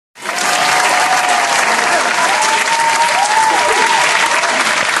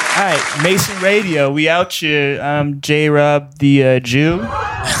right, Mason Radio. We out here. I'm J-Rob the Jew.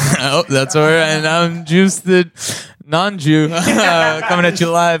 Oh, that's all right. And I'm Juice the non-Jew coming at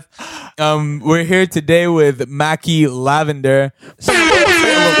you live. We're here today with Maky, Lavender. Some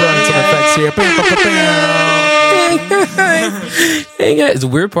effects here. Hey guys, the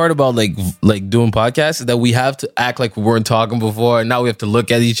weird part about like doing podcasts is that we have to act like we weren't talking before, and now we have to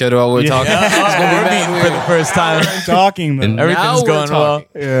look at each other while we're talking. It's gonna be bad for the first time. Talking, man. Everything's going well.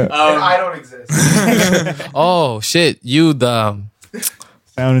 Yeah. I don't exist. Oh shit, you the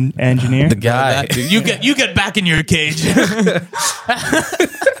Sound engineer. the guy. You get back in your cage.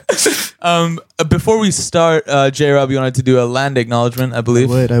 Before we start, J-Rob, you wanted to do a land acknowledgement, I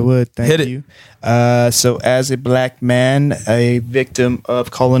believe. I would. Thank Hit it. you. So as a black man, a victim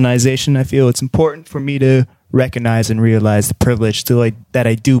of colonization, I feel it's important for me to recognize and realize the privilege that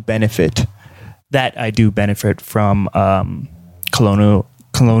I do benefit from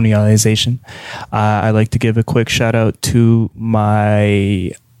colonialization. I'd like to give a quick shout out to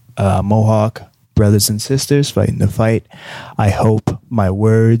my Mohawk brothers and sisters fighting the fight. I hope my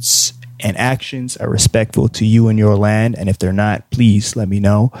words and actions are respectful to you and your land, and if they're not, please let me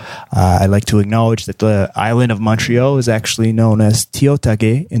know. I'd like to acknowledge that the island of Montreal is actually known as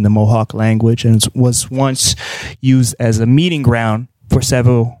Tiotage in the Mohawk language, and was once used as a meeting ground for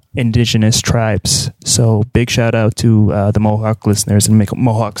several indigenous tribes. So big shout out to the Mohawk listeners and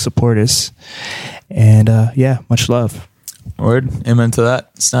Mohawk supporters, and much love. Word. Amen to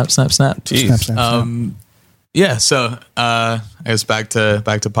that. Snap, snap, snap. Jeez. Snap, snap, snap. Yeah, so I guess back to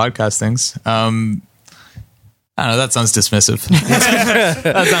podcast things. I don't know, that sounds dismissive.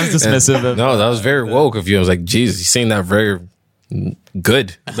 That sounds dismissive. No, that was very woke of you. I was like, Jesus, he's saying that very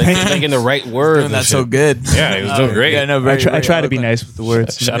good. Like in the right words. Doing that so good. Yeah, he was doing great. Yeah, no, I very try to be nice with the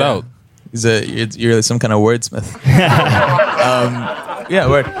words. Shout out. You're some kind of wordsmith. Yeah,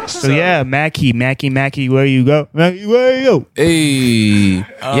 word. So Maky, where you go? Maky, where you go? Hey.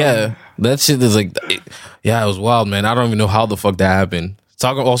 Yeah. That shit is like, yeah, it was wild, man. I don't even know how the fuck that happened.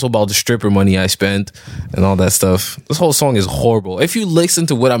 Talking also about the stripper money I spent and all that stuff. This whole song is horrible. If you listen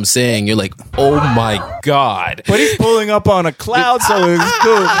to what I'm saying, you're like, oh my God. But he's pulling up on a cloud, so it's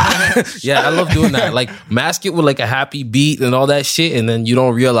cool. Yeah, I love doing that. Like, mask it with like a happy beat and all that shit, and then you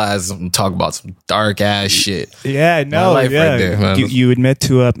don't realize I'm talking about some dark ass shit. Yeah, no, My life right there, man. You admit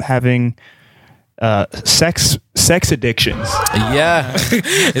to having sex addictions. Yeah.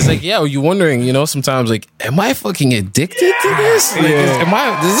 It's like, yeah, you're wondering, sometimes like, am I fucking addicted to this? Like,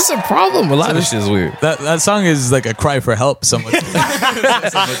 is this a problem? A lot of shit is weird. That song is like a cry for help, some would say.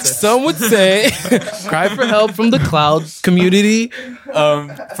 Some would say, cry for help from the cloud community.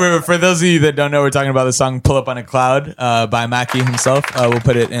 For those of you that don't know, we're talking about the song "Pull Up on a Cloud" by Maky himself. We'll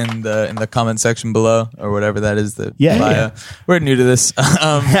put it in the comment section below, or whatever that is. Yeah. We're new to this.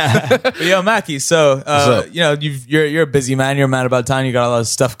 But yo, Maky, so you're a busy man. You're a man about town. You got a lot of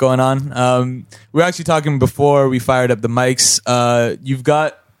stuff going on. We were actually talking before we fired up the mics. You've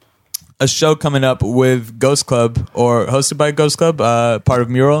got a show coming up with Ghost Club, or hosted by Ghost Club, part of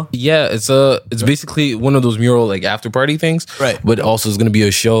Mural. Yeah, it's basically one of those Mural like after party things, right? But also it's gonna be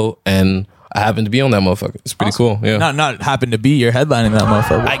a show, and I happen to be on that motherfucker. It's pretty cool. Yeah, not happen to be. You're headlining that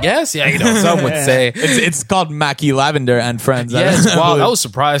motherfucker. I guess. Yeah, some would say it's called Maky, Lavender and Friends. Yeah, it's wild. I was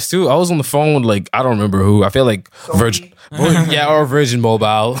surprised too. I was on the phone with like, I don't remember who. I feel like Virgin. Yeah, or Virgin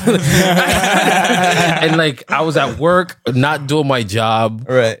Mobile. And like, I was at work, not doing my job,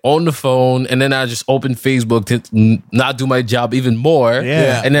 right, on the phone, and then I just opened Facebook to not do my job even more.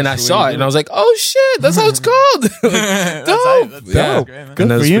 Yeah. And then I saw it, and I was like, oh shit, that's how it's called. Dope. Yeah.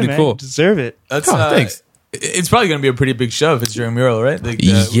 Good and for you, pretty man. cool. Deserve it. That's thanks. It's probably going to be a pretty big show if it's during Mural, right? Like,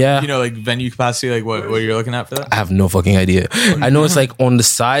 yeah. Like venue capacity, like what you're looking at for that? I have no fucking idea. I know it's like on the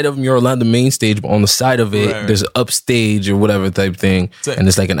side of Mural, not the main stage, but on the side of it, right. There's an upstage or whatever type thing. And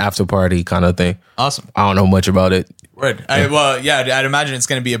it's like an after party kind of thing. Awesome. I don't know much about it. Word. I'd imagine it's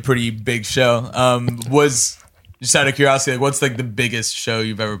going to be a pretty big show. Just out of curiosity, like, what's like the biggest show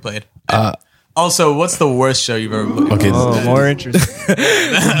you've ever played? Also, what's the worst show you've ever played? Okay. More interesting.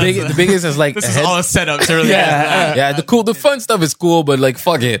 The biggest is like This is all a setup to really yeah, the fun stuff is cool, but like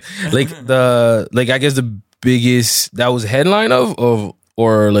fuck it. Like I guess the biggest that was headline of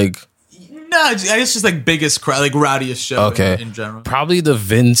or like no, I guess just like biggest crowd, like rowdiest show in general. Probably the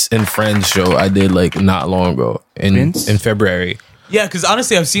Vince and Friends show I did like not long ago in February. Yeah, because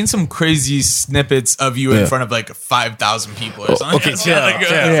honestly, I've seen some crazy snippets of you in front of like 5,000 people or something. Okay, chill.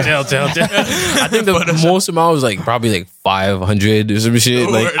 I think the most amount was like probably like 500 or some shit.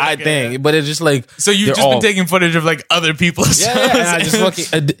 Like I think, but it's just like so you've just been taking footage of like other people's. Yeah, and I just fucking.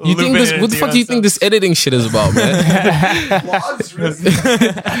 You think this? What the fuck do you think this editing shit is about, man?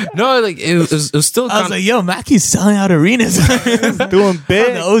 No, like it was still. I was like, yo, Maky's selling out arenas, doing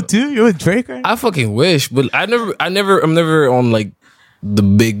big. On the O2, you're with Drake right now? I fucking wish, but I'm never on like the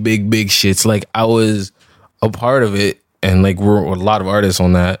big shits. Like I was a part of it, and like we're a lot of artists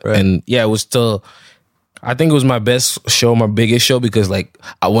on that, and yeah, it was still. I think it was my best show, my biggest show, because like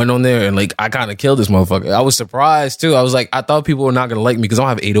I went on there and like I kind of killed this motherfucker. I was surprised too. I was like, I thought people were not gonna like me because I don't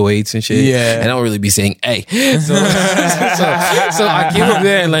have 808s and shit. Yeah, and I don't really be saying hey. So I came up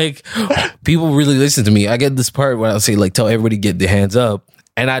there and like people really listen to me. I get this part where I'll say like, tell everybody get their hands up.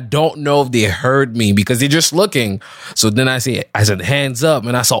 And I don't know if they heard me because they're just looking. So then I said, hands up.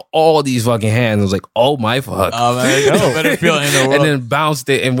 And I saw all these fucking hands. I was like, oh my fuck. Oh man, better feeling in the world. And then bounced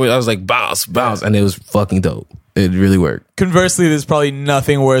it. And I was like, bounce. And it was fucking dope. It really worked. Conversely, there's probably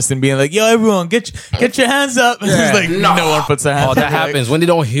nothing worse than being like, yo, everyone, get your hands up. Yeah. Like, no one puts their hands up. Oh, that happens when they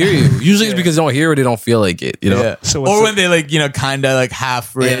don't hear you. Usually it's because they don't hear it, they don't feel like it, you know? Yeah. So or when they like, kind of like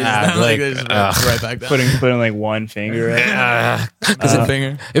half raise. Yeah, like right back down. Putting like one finger right?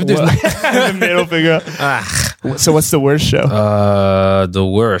 Finger. If there's the middle finger. So what's the worst show? The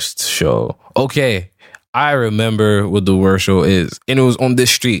worst show. Okay. I remember what the worst show is. And it was on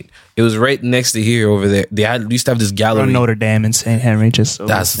this street. It was right next to here over there. They used to have this gallery. On Notre Dame and St. Henry. Just so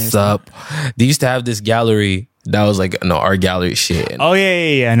that's up. They used to have this gallery that was like no art gallery shit. Oh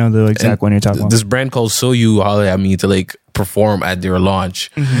yeah. I know the exact one you're talking about. This brand called So You hollered at me to like perform at their launch.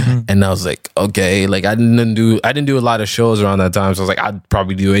 And I was like, okay. Like I didn't do a lot of shows around that time. So I was like, I'd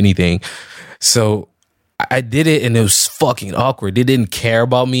probably do anything. So I did it and it was fucking awkward. They didn't care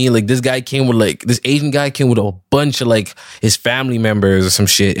about me. Like this Asian guy came with a bunch of like his family members or some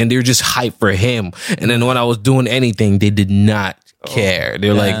shit, and they were just hyped for him. And then when I was doing anything, they did not care.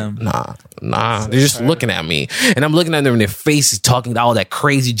 They're like, nah. They're just looking at me, and I'm looking at them, and their face is talking all that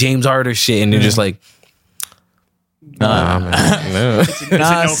crazy James Arthur shit, and they're just like. Nah, man. No.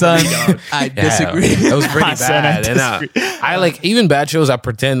 Nah, son. I disagree. That was pretty bad. And I like even bad shows. I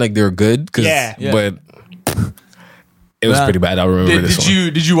pretend like they're good, but it was pretty bad. I remember this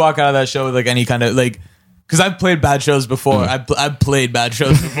one. Did you walk out of that show with like any kind of like? Because I've played bad shows before. I've played bad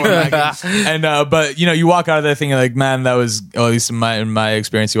shows before, and but you walk out of there thinking like, man, that was, or at least in my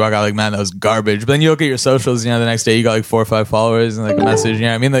experience, you walk out like, man, that was garbage. But then you look at your socials, the next day you got like 4 or 5 followers and like a message. You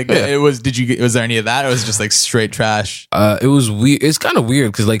know what I mean? Like was there any of that, or was it just like straight trash? It was weird. It's kind of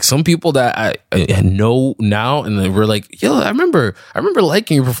weird because like some people that I know now, and then we're like, yo, I remember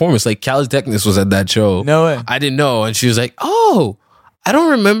liking your performance. Like Cal's Techness was at that show. No way. I didn't know, and she was like, oh. I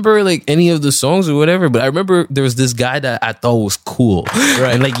don't remember like any of the songs or whatever, but I remember there was this guy that I thought was cool. Right.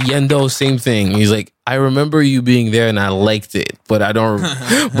 And like Yendo, same thing. He's like, I remember you being there and I liked it, but I don't,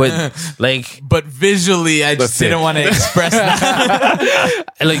 but visually, I just didn't want to express that.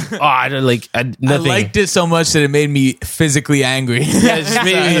 Nothing. I liked it so much that it made me physically angry. Yeah, it just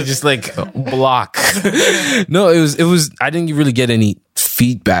made me just like block. No, it was, I didn't really get any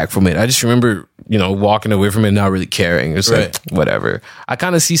feedback from it. I just remember, walking away from it, not really caring. It's like, whatever. I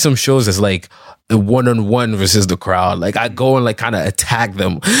kind of see some shows as like the one-on-one versus the crowd. Like I go and like kind of attack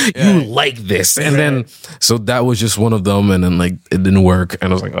them. Yeah. You like this. And then, so that was just one of them. And then like, it didn't work.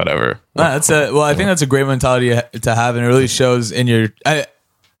 And I was like, whatever. I think that's a great mentality to have. And it really shows in your,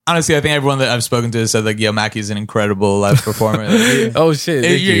 honestly, I think everyone that I've spoken to has said like, "Yo, Maky's an incredible live performer." Like, oh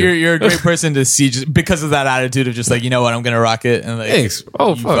shit! You're a great person to see just because of that attitude of just like, you know what, I'm gonna rock it, and like, thanks.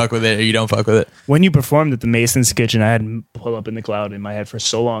 You fuck with it or you don't fuck with it. When you performed at the Mason's Kitchen, I had Pull Up in the Cloud in my head for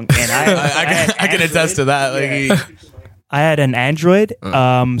so long, and I can attest to that. Like, I had an Android,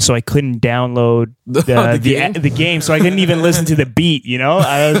 so I couldn't download the game, so I couldn't even listen to the beat.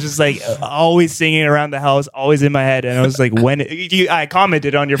 I was just like always singing around the house, always in my head, and I was like, I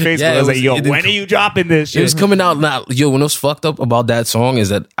commented on your Facebook. I was like, yo, when are you dropping this shit? It was coming out now. Yo, when it was fucked up about that song is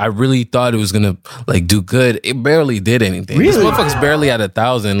that I really thought it was gonna like do good. It barely did anything. Really? This motherfucker's barely at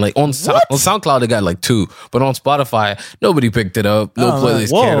 1,000. Like on SoundCloud, it got like 2, but on Spotify, nobody picked it up. No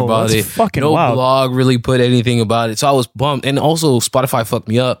playlist cared about it. No blog really put anything about it. So I was bummed. And also Spotify fucked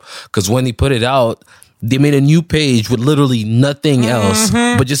me up because when he put it out, they made a new page with literally nothing else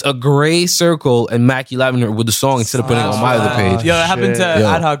but just a gray circle and Maky Lavender with the song instead of putting it on my other page. Yo, it happened to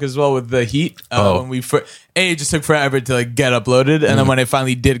Ad Hoc as well with the Heat. When we it just took forever to like get uploaded, and then when it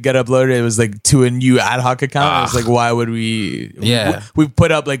finally did get uploaded, it was like to a new Ad Hoc account. It was like, why would we? Yeah, we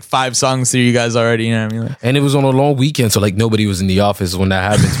put up like 5 songs through you guys already. You know what I mean? Like, and it was on a long weekend, so like nobody was in the office when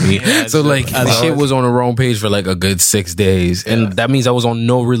that happened to me. So like the shit was on the wrong page for like a good 6 days, and that means I was on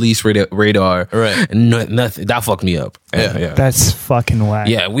no release radar. Right, and nothing that fucked me up. And, That's fucking whack.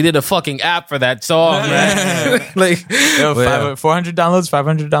 Yeah, we did a fucking app for that song, man. Like 400 downloads,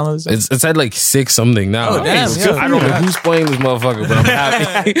 500 downloads. It's at like 6 something now. Oh, damn. I don't know who's playing this motherfucker, but I'm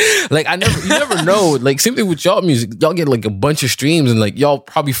happy. Like you never know. Like same thing with y'all music. Y'all get like a bunch of streams and like y'all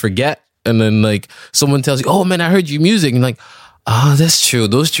probably forget, and then like someone tells you, "Oh man, I heard your music," and like, oh, that's true.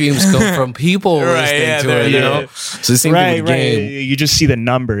 Those streams come from people listening to it, you know? So the same thing with the game. You just see the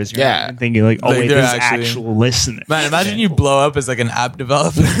numbers. You're not thinking like, oh, like, wait, there's actual listeners. Man, imagine you blow up as like an app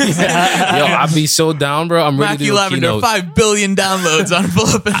developer. Yo, I'd be so down, bro. I'm ready to do a Lavender, keynote. 5 billion downloads on Pull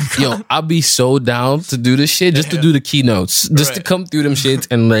Up. Yo, I'd be so down to do this shit, just to do the keynotes, just to come through them shits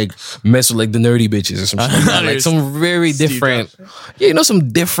and like mess with like the nerdy bitches or some shit. Like some very different,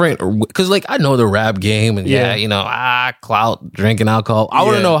 some different, because like I know the rap game and you know, clout, drinking alcohol. I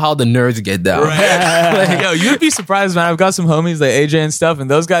want to know how the nerds get down. Right. Like, yo, you'd be surprised, man. I've got some homies like AJ and stuff,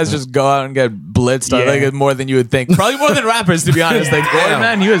 and those guys just go out and get blitzed on like more than you would think. Probably more than rappers, to be honest. Like, Gordon,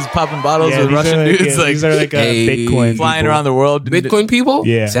 man, he was popping bottles with Russian dudes. Like, these are like Bitcoin flying around the world. Bitcoin people?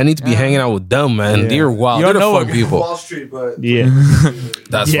 Yeah. See, I need to be hanging out with them, man. They're wild. They're fun people. Wall Street, but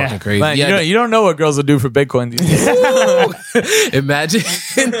That's fucking crazy. Man, you don't know what girls will do for Bitcoin these days. Imagine.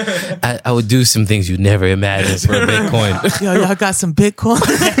 I would do some things you'd never imagine for a Bitcoin. Yo, y'all got some Bitcoin?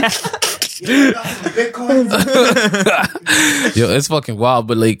 Yo, it's fucking wild,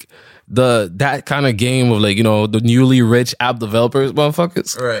 but like that kind of game of like, you know, the newly rich app developers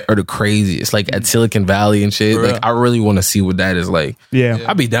motherfuckers are the craziest. Like at Silicon Valley and shit. Like I really want to see what that is like.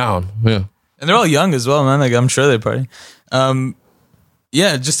 I'd be down. Yeah. And they're all young as well, man. Like I'm sure they party.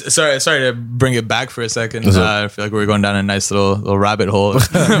 Just sorry to bring it back for a second. I feel like we're going down a nice little rabbit hole of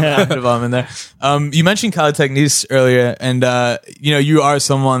development there. You mentioned Calitechnice earlier, and you are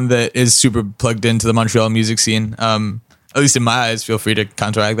someone that is super plugged into the Montreal music scene. At least in my eyes, feel free to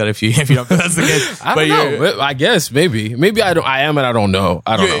counteract that if you don't feel that's the case. I don't know. I guess maybe I don't. I am, and I don't know.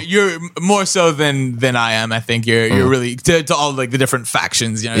 I don't know. You're more so than I am. I think you're really to all like the different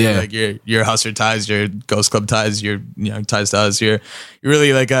factions. You know, like your Hustler ties, your Ghost Club ties, your ties to us. You're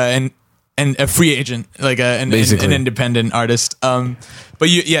really like a free agent, like an independent artist. But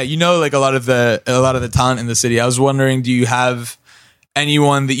you know, like a lot of the talent in the city. I was wondering, do you have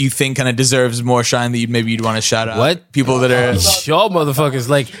anyone that you think kind of deserves more shine that you'd want to shout out? What? People that are y'all motherfuckers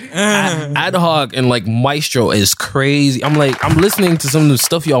like Ad Hoc and like Maestro is crazy. I'm listening to some of the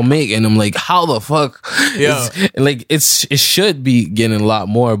stuff y'all make and I'm like, how the fuck? It should be getting a lot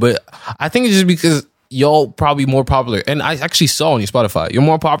more, but I think it's just because y'all probably more popular, and I actually saw on your Spotify, you're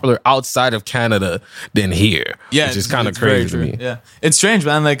more popular outside of Canada than here. Yeah, which is kind of crazy to me. Yeah, it's strange,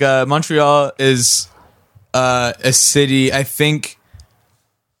 man. Like Montreal is a city, I think,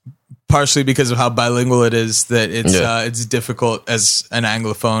 partially because of how bilingual it is, that it's difficult as an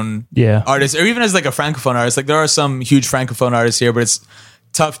Anglophone artist, or even as like a Francophone artist. Like there are some huge Francophone artists here, but it's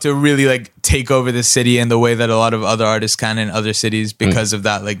tough to really like take over the city in the way that a lot of other artists can in other cities because of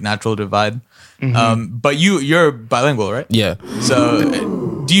that like natural divide. But you're bilingual, right? Yeah. So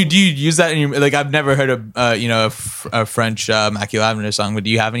do you use that in your, like, I've never heard of a French Maky Lavender song, but do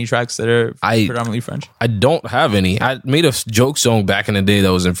you have any tracks that are predominantly French? I don't have any. I made a joke song back in the day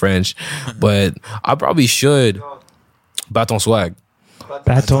that was in French, but I probably should. Bâton swag.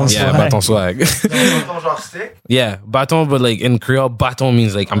 Bâton swag. Yeah, bâton swag. Bâton genre stick? Yeah, bâton, but like in Creole, bâton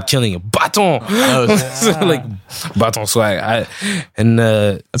means like I'm killing you. Bâton. So, like bâton swag.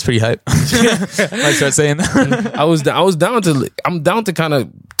 That's pretty hype. Might start saying that. I'm down to kind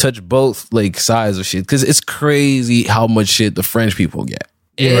of touch both like sides of shit, because it's crazy how much shit the French people get.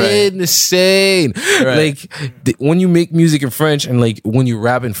 Insane. Like when you make music in French and like when you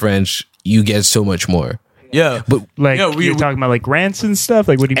rap in French, you get so much more. Yeah, but like you're talking about like rants and stuff.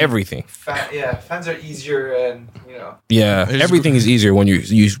 Like what do you everything? Fans are easier, and everything is easier when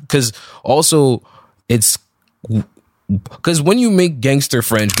you because also it's because when you make gangster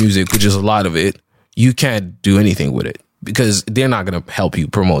French music, which is a lot of it, you can't do anything with it because they're not gonna help you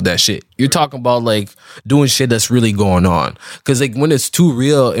promote that shit. You're talking about like doing shit that's really going on, because like when it's too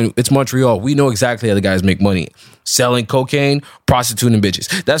real and it's Montreal, we know exactly how the guys make money. Selling cocaine, prostituting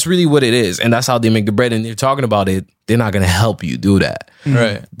bitches. That's really what it is. And that's how they make the bread. And they're talking about it. They're not going to help you do that.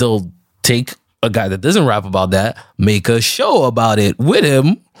 Right. They'll take a guy that doesn't rap about that make a show about it with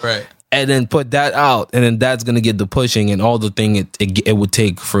him, Right. and then put that out, and then that's gonna get the pushing and all the thing it would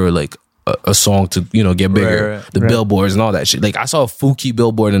take for like a song to get bigger, Right. the billboards and all that shit. Like I saw a Fuki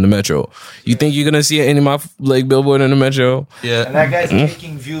billboard in the metro. You think you're gonna see any of my like billboard in the metro? Yeah. And that guy's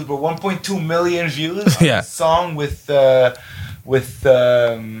making views, but 1.2 million views on Yeah. a song with those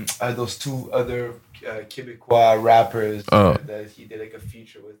two other Quebecois rappers that he did like a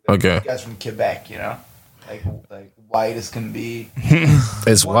feature with. Okay. Guys from Quebec, like white as can be.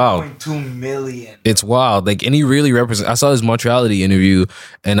 It's wild. 1.2 million. It's wild. Like, and he really represents. I saw his Montreality interview,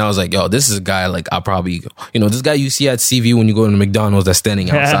 and I was like, yo, this is a guy, like, I probably, this guy you see at CV when you go to McDonald's that's standing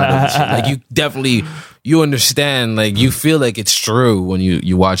outside of the shit. Like, you definitely, you understand, like, you feel like it's true when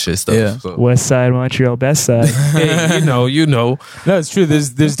you watch this stuff. Yeah. So. West Side, Montreal, Best Side. Hey, you know. No, it's true.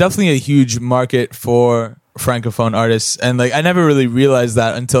 There's definitely a huge market for francophone artists, and like I never really realized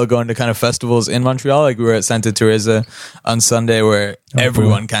that until going to kind of festivals in Montreal. Like we were at Santa Teresa on Sunday, where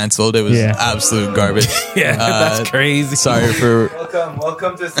everyone canceled. It was absolute garbage. Yeah, that's crazy. Sorry for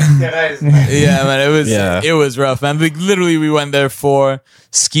Welcome to Sainte-Thérèse, man. yeah, man. It was rough, man. Like literally, we went there for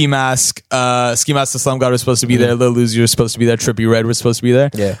Ski Mask. Ski Mask, the Slum God was supposed to be there. Lil Uzi was supposed to be there. Trippie Redd was supposed to be there.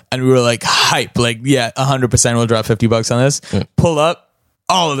 Yeah, and we were like hype. Like 100% we'll drop $50 on this. Pull up.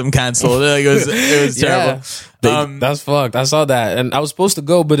 All of them canceled. Like, it was terrible. That's fucked. I saw that, and I was supposed to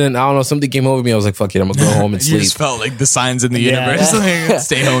go, but then I don't know. Something came over me. I was like, "Fuck it, I'm gonna go home and You sleep." just felt like the signs in the universe. Like,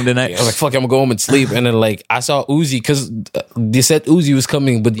 stay home tonight. I was like, "Fuck it, I'm gonna go home and sleep." And then like I saw Uzi because they said Uzi was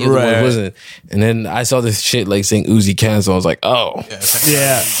coming, but the other one wasn't. And then I saw this shit like saying Uzi cancel. I was like, "Oh,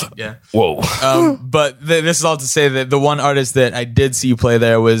 Yeah. whoa." But this is all to say that the one artist that I did see you play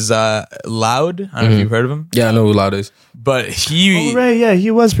there was Loud. I don't know if you've heard of him. Yeah, I know who Loud is. But he Right, yeah,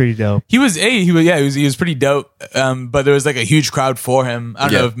 he was pretty dope. he was pretty dope. But there was like a huge crowd for him. I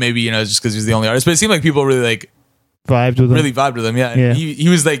don't know if maybe just because he was the only artist, but it seemed like people really like Vibed with him. really vibed with him. Yeah, Yeah.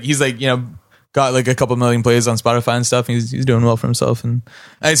 He's like got like a couple million plays on Spotify and stuff. And he's doing well for himself, and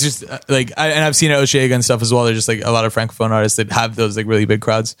it's just and I've seen it at O'Shea and stuff as well. There's just like a lot of francophone artists that have those like really big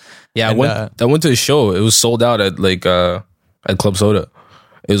crowds. Yeah, And, I went to his show. It was sold out at like at Club Soda.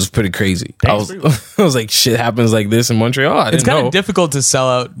 It was pretty crazy. I was like, shit happens like this in Montreal. It's kind of difficult to sell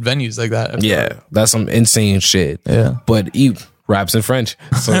out venues like that. Yeah, that's some insane shit. Yeah. But he raps in French,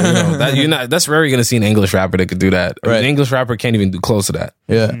 so that's rarely gonna see an English rapper that could do that. Right. An English rapper can't even do close to that.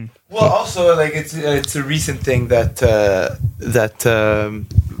 Yeah. Well, also like it's a recent thing that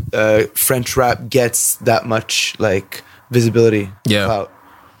French rap gets that much like visibility. Yeah. Clout.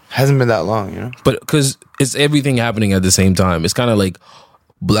 Hasn't been that long, But because it's everything happening at the same time, it's kind of like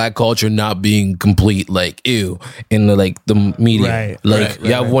Black culture not being complete, like ew, in the media. Right, like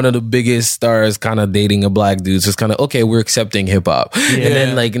you have one of the biggest stars kind of dating a black dude, so it's kind of okay. We're accepting hip hop, and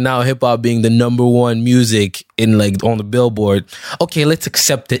then like now hip hop being the #1 music in like on the Billboard. Okay, let's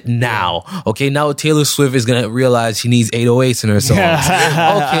accept it now. Okay, now Taylor Swift is gonna realize she needs 808s in her songs.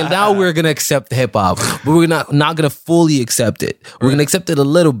 Okay, now we're gonna accept hip hop, but we're not gonna fully accept it. We're gonna accept it a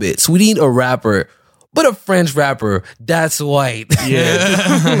little bit. So we need a rapper. But a French rapper that's white,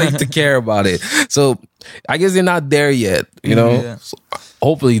 like to care about it. So I guess they're not there yet, Yeah. So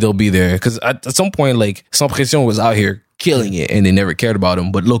hopefully they'll be there because at some point, like Sans Pression was out here killing it, and they never cared about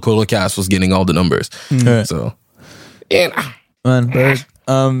him. But Loco Locas was getting all the numbers. So, yeah,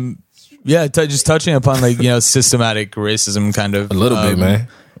 Man, just touching upon like systematic racism, kind of a little bit, man.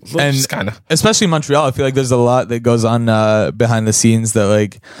 And Just kind of, especially in Montreal, I feel like there's a lot that goes on behind the scenes that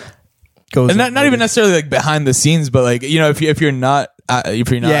like. And not even necessarily like behind the scenes, but like if you're not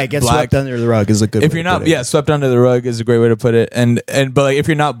it gets black, swept under the rug is a good. If you're not swept under the rug is a great way to put it. And but like if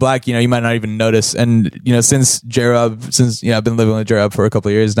you're not black, you might not even notice. And since J-Rob, I've been living with J-Rob for a couple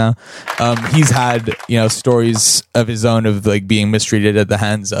of years now, he's had stories of his own of like being mistreated at the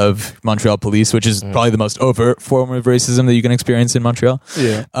hands of Montreal police, which is probably the most overt form of racism that you can experience in Montreal.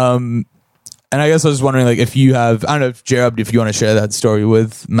 Yeah. And I guess I was wondering, like, if you have, I don't know if J-Rob, if you want to share that story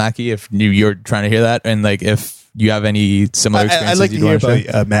with Maky, if you're trying to hear that, and like if you have any similar experiences. I'd like to you'd hear want to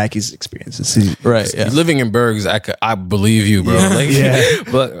about Maky's experiences. Right, yeah. living in Bergs, I believe you, bro.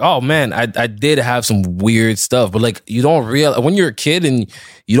 Like, but oh man, I did have some weird stuff. But like, you don't realize when you're a kid and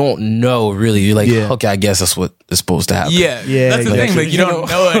you don't know really. You're like, okay, I guess that's what is supposed to happen. Yeah, that's the thing. Like, you don't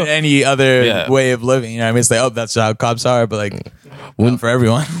know any other way of living. What I mean, it's like, oh, that's how cops are, but like, not for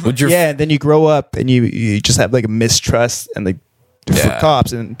everyone. And then you grow up and you just have like a mistrust and like for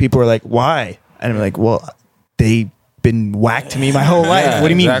cops, and people are like, why? And I'm like, well, they been whacked to me my whole life. What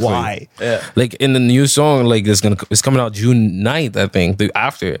do you mean, why? Yeah. Like in the new song, like it's coming out June 9th, I think.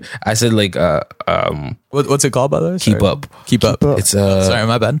 After I said like what's it called by the way? Keep Up. Keep Up. It's sorry,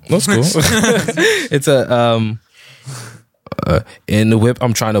 my bad. That's cool. It's in the whip.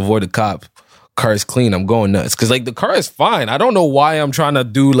 I'm trying to avoid the cop. Car is clean. I'm going nuts because like the car is fine. I don't know why I'm trying to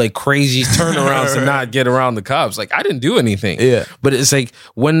do like crazy turnarounds to not get around the cops. Like I didn't do anything. Yeah, but it's like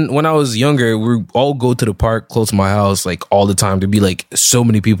when I was younger, we all go to the park close to my house like all the time. There'd be like so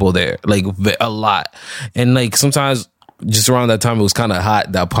many people there, like a lot, and like sometimes. Just around that time, it was kind of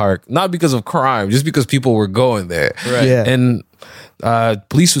hot, that park. Not because of crime, just because people were going there. Right. Yeah. And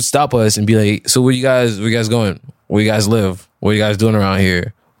police would stop us and be like, so where you guys going? Where you guys live? What are you guys doing around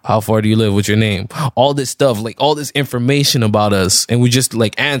here? How far do you live? What's your name? All this stuff, like all this information about us. And we just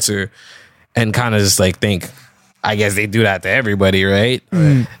like answer and kind of just like think, I guess they do that to everybody, right?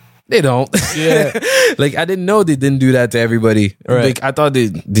 Right. They don't. Yeah. Like I didn't know they didn't do that to everybody. Right. Like I thought they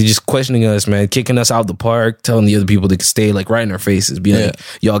just questioning us, man, kicking us out the park, telling the other people they could stay, like right in our faces, being like,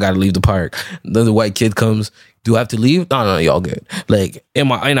 y'all gotta leave the park. Another white kid comes, do I have to leave? No, y'all good. Like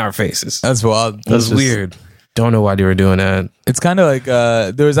in our faces. That's wild. That's weird. Don't know why they were doing that. It's kind of like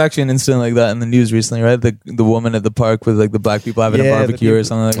there was actually an incident like that in the news recently, right? The woman at the park with like the black people having a barbecue or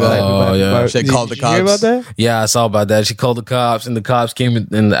something like that. Oh yeah, she called the cops. Did you hear about that? Yeah, I saw about that. She called the cops, and the cops came and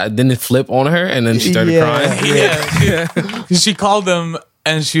didn't it flip on her, and then she started crying. Yeah, she called them,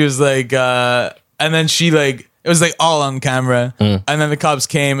 and she was like, and then she like. It was like all on camera, and then the cops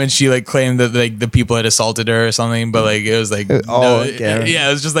came, and she like claimed that like the people had assaulted her or something. But like it was like, it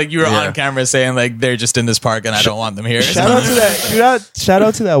was just like you were on camera saying like they're just in this park and I don't want them here. Shout out to that! Shout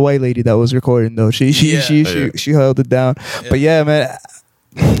out to that white lady that was recording though. She held it down. Yeah. But yeah, man,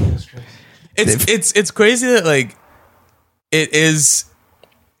 it's crazy that like it is.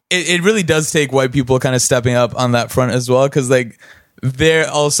 It really does take white people kind of stepping up on that front as well, because like. They're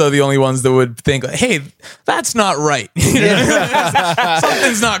also the only ones that would think, like, hey, that's not right.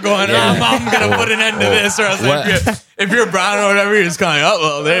 Something's not going on. I'm going to put an end to this. Or else if you're brown or whatever, you're just kind of like,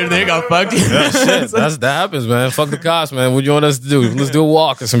 oh, well, they got fucked. Shit. That happens, man. Fuck the cops, man. What do you want us to do? Let's do a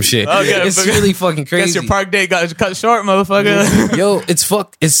walk or some shit. Okay, it's really fucking crazy. Guess your park date got cut short, motherfucker. Yo,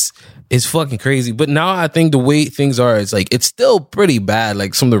 it's fucking crazy. But now I think the way things are, it's like, it's still pretty bad.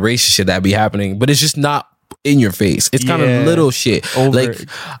 Like some of the racist shit that be happening, but it's just not in your face. It's kind of little shit. Like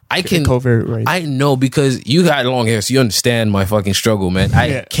I know because you got long hair, so you understand my fucking struggle, man.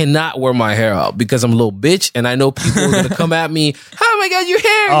 I cannot wear my hair out because I'm a little bitch, and I know people are gonna come at me. Oh my god, your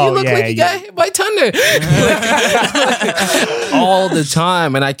hair! You look like you got hit by thunder. All the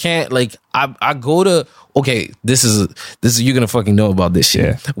time, and I can't. Like I go to. Okay, this is you're gonna fucking know about this shit.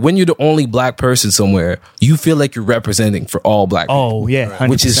 Yeah. When you're the only black person somewhere, you feel like you're representing for all black people. Oh yeah, 100%.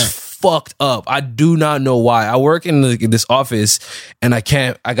 Which is fucked up. I do not know why. I work in this office and I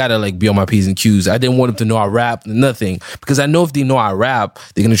gotta like be on my P's and Q's. I didn't want them to know I rap, nothing. Because I know if they know I rap,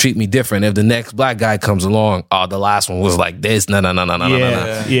 they're gonna treat me different. If the next black guy comes along, oh, the last one was like this. No.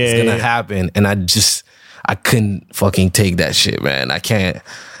 It's gonna happen. And I couldn't fucking take that shit, man. I can't.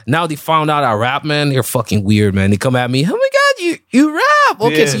 Now they found out I rap, man. They're fucking weird, man. They come at me. Oh my god, you rap?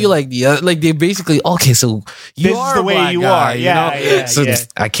 Okay, so you like they basically okay. So you this are is the way black you guy, are. You know? Yeah. So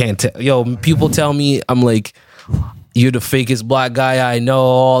I can't tell. Yo, people tell me I'm like, you're the fakest black guy I know.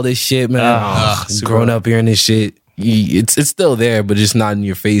 All this shit, man. Growing up hearing this shit. It's still there, but it's not in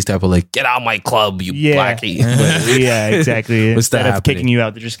your face type of like, get out of my club, you blackie. Yeah, exactly. Instead of kicking you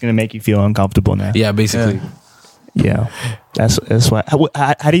out, they're just gonna make you feel uncomfortable now. Yeah, basically. Yeah, that's why.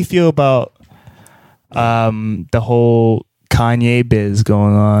 How do you feel about the whole Kanye biz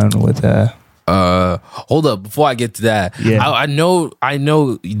going on with that? Hold up, before I get to that, I know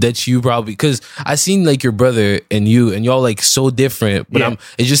that you probably, because I seen like your brother and y'all like so different, but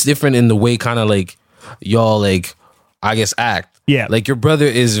it's just different in the way kind of like y'all like I guess act. Yeah, like your brother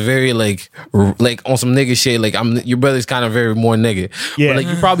is very like on some nigga shit. Like your brother's kind of very more nigga. Yeah, but like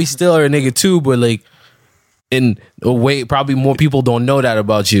you probably still are a nigga too, but like. In a way, probably more people don't know that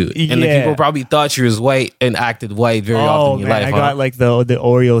about you, and the people probably thought you was white and acted white very often in your life. I got like the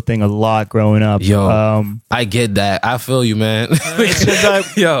Oreo thing a lot growing up. Yo, I get that. I feel you, man. It's just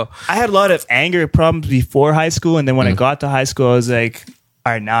I had a lot of anger problems before high school, and then when I got to high school, I was like,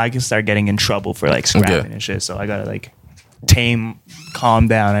 all right, now I can start getting in trouble for like scrapping and shit. So I gotta like calm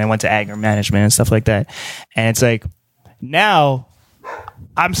down. And I went to anger management and stuff like that, and it's like now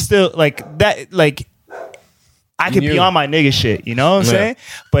I'm still like that, like. I could be on my nigga shit, you know what I'm saying?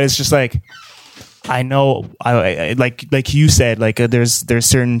 But it's just like, I know, I like you said, like there's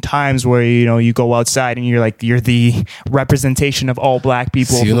certain times where you go outside and you're the representation of all black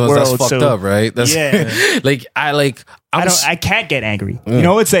people of the world. That's fucked up, right? That's I can't get angry.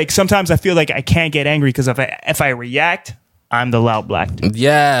 It's like sometimes I feel like I can't get angry because if I react, I'm the loud black dude.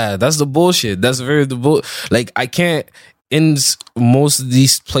 Yeah, that's the bullshit. That's like I can't in most of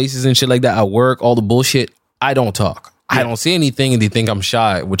these places and shit like that. At work, all the bullshit. I don't talk. I don't say anything, and they think I'm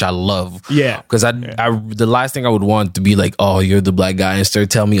shy, which I love. Yeah, because the last thing I would want to be like, oh, you're the black guy, and start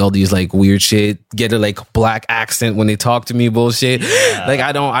telling me all these like weird shit, get a like black accent when they talk to me, bullshit. Yeah. Like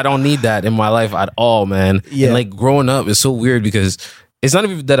I don't need that in my life at all, man. Yeah, and like growing up is so weird because it's not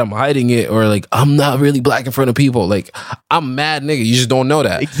even that I'm hiding it or like I'm not really black in front of people. Like I'm mad, nigga. You just don't know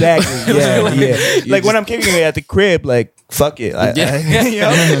that. Exactly. Yeah, Like when I'm kicking it at the crib, like. Fuck it.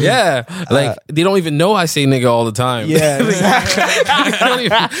 Yeah. Like they don't even know I say nigga all the time. Yeah.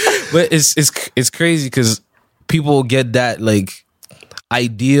 But it's crazy because people get that like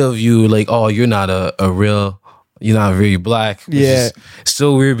idea of you like, oh, you're not you're not very black. Yeah. It's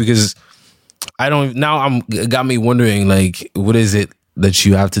so weird because got me wondering like, what is it that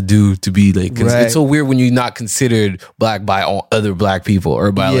you have to do to be like, cause it's so weird when you're not considered black by all other black people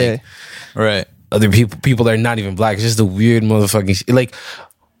or by like, right. Other people that are not even black. It's just a weird motherfucking shit. Like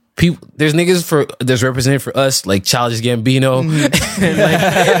people, there's niggas there's represented for us like Childish Gambino and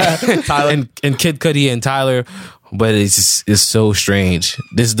like Tyler and Kid Cudi and Tyler, but it's so strange.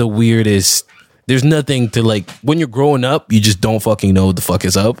 This is the weirdest. There's nothing to like when you're growing up, you just don't fucking know what the fuck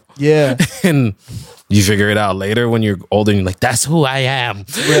is up. Yeah, and you figure it out later when you're older. And you're like, that's who I am.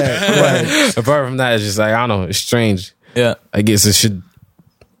 Right. Apart from that, it's just like I don't know. It's strange. Yeah, I guess it should.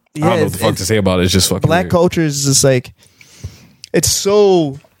 I don't know what the fuck to say about it. It's just fucking black weird. culture is just like it's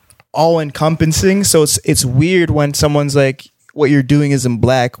so all encompassing. So it's weird when someone's like, "What you're doing isn't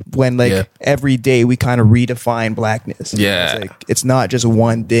black." When like every day we kind of redefine blackness. Yeah, it's like it's not just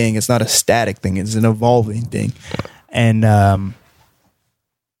one thing. It's not a static thing. It's an evolving thing. And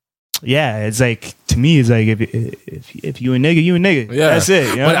it's like to me, it's like if you a nigga, you a nigga. Yeah, that's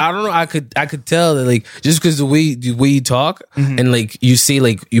it. But I don't know. I could tell that like just because the way you talk and like you say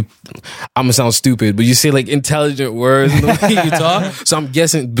like I'm gonna sound stupid, but you say like intelligent words in the way you talk. So I'm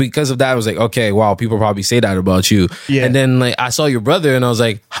guessing because of that, I was like, okay, wow, people probably say that about you. Yeah. And then like I saw your brother, and I was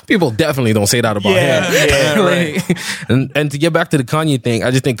like, people definitely don't say that about him. Yeah, like, right. And to get back to the Kanye thing,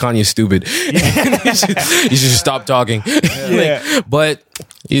 I just think Kanye's stupid. You should stop talking. But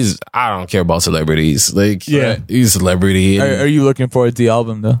I don't care about celebrities. Like, he's a celebrity. Are you looking forward to the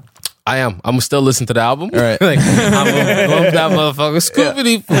album though? I am. I'm still listening to the album. All right. Like, I'm gonna that motherfucker.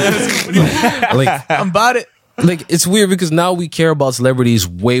 Scoopity. Like, I'm about it. Like, it's weird because now we care about celebrities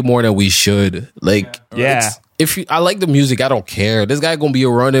way more than we should. Like, I like the music, I don't care. This guy gonna be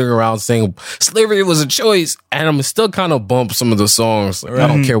running around saying slavery was a choice, and I'm still kind of bump some of the songs. Like, I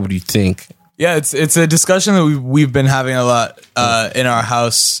don't care what you think. Yeah, it's a discussion that we've been having a lot in our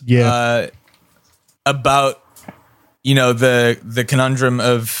house. About the conundrum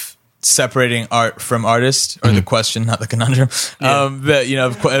of separating art from artist, or the question, not the conundrum.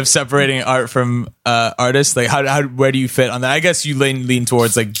 Of separating art from artists. Like where do you fit on that? I guess you lean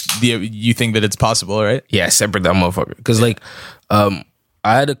towards like you think that it's possible, right? Yeah, separate that motherfucker. Because like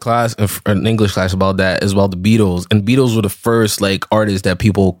I had a class, an English class about that as well, the Beatles. And Beatles were the first like artists that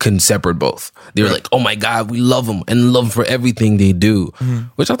people couldn't separate both. They were like, oh my God, we love them and love them for everything they do,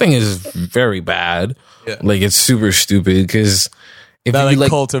 which I think is very bad. Yeah. Like it's super stupid because if that you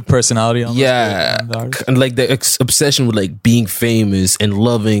like cult of personality. And like the obsession with like being famous and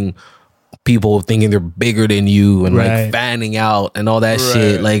loving people thinking they're bigger than you and like fanning out and all that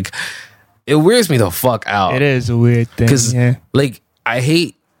shit. Like it weirds me the fuck out. It is a weird thing. Because like, I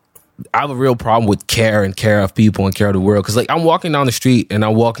have a real problem with care of people and care of the world. Because like I'm walking down the street and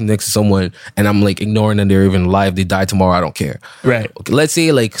I'm walking next to someone and I'm like ignoring that they're even alive. They die tomorrow. I don't care. Right. Okay, let's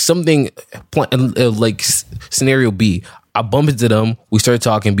say like something like scenario B. I bump into them. We start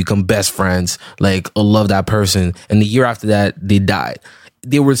talking, become best friends. Like I love that person. And the year after that, they died.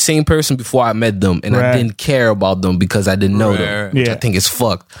 They were the same person before I met them, and I didn't care about them because I didn't know them. I think it's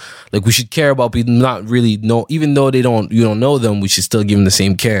fucked. Like we should care about people not really know, even though you don't know them. We should still give them the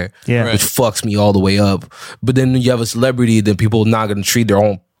same care. Which fucks me all the way up. But then when you have a celebrity, then people are not going to treat their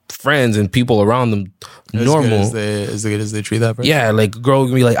own friends and people around them normal. As good as they treat that person. Yeah, like a girl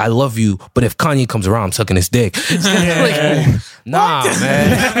gonna be like, I love you, but if Kanye comes around, I'm sucking his dick. Like, nah,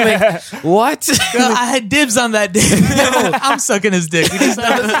 man. Like, what? Girl, I had dibs on that dick. I'm sucking his dick.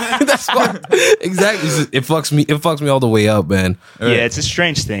 That's why. Exactly. It fucks me all the way up, man. Yeah, it's a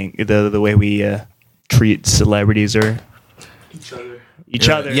strange thing, the way we treat celebrities or each other. each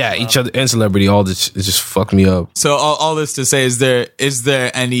other. Yeah, each other and celebrity. All this it just fucked me up. So all this to say, is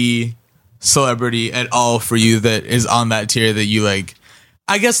there any celebrity at all for you that is on that tier that you like?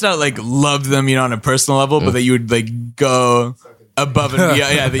 I guess not like love them, on a personal level, but that you would like go above and beyond.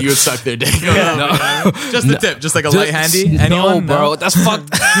 Yeah, that you would suck their dick. Just a tip, just like a light handy. Anyone? No, bro, that's fucked.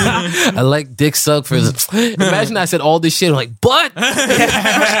 I like dick suck for. Imagine I said all this shit. I'm like, but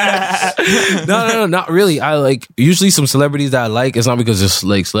no, not really. I like usually some celebrities that I like. It's not because it's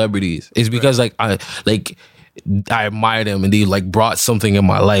like celebrities. It's because like I admire them and they like brought something in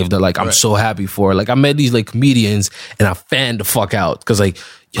my life that like I'm so happy for. Like I met these like comedians and I fanned the fuck out because like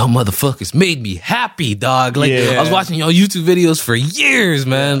y'all motherfuckers made me happy, dog. Like I was watching y'all YouTube videos for years,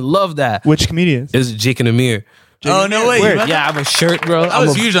 man. Love that. Which comedians? It's Jake and Amir. Oh no way! Yeah, I have a shirt, bro. I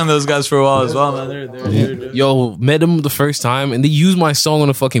was huge on those guys for a while as well, man. They're Yo, met them the first time and they used my song on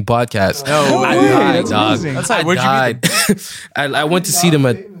a fucking podcast. No I way. died, dog. Amazing. That's like, I where'd you died. I went to see them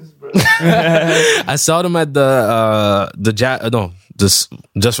at. I saw them at Just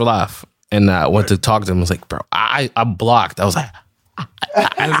for Laugh, and I went to talk to them. I was like, bro, I blocked. I was like,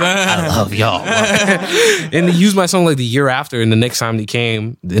 I love y'all. And they used my song like the year after, and the next time they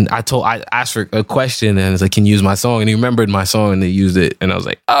came, then I asked for a question, and it's like, can you use my song? And he remembered my song, and they used it, and I was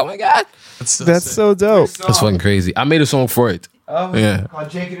like, oh my god, That's so dope. that's fucking crazy. I made a song for it. Oh, Yeah. called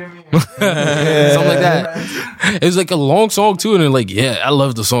Jake and Amir. Something like that. It was like a long song too, and they're like, yeah, I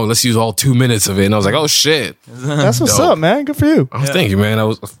love the song. Let's use all 2 minutes of it. And I was like, oh shit. That's what's Dope. up, man. Good for you. Thank you, man. I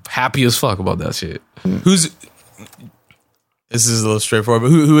was happy as fuck about that shit. This is a little straightforward, but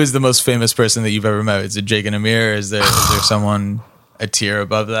who is the most famous person that you've ever met? Is it Jake and Amir? Or is there someone a tier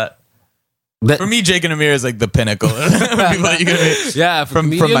above that? For me, Jake and Amir is like the pinnacle. People that you can meet Yeah, from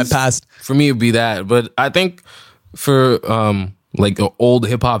my past. For me, it'd be that. But I think for like an old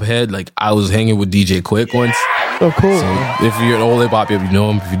hip hop head, like I was hanging with DJ Quick once. Oh, cool. So if you're an old hip hop, you know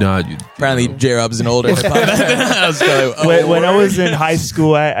him. If you're not, you Apparently, J Rob's an older hip hop. I was like, When I was in high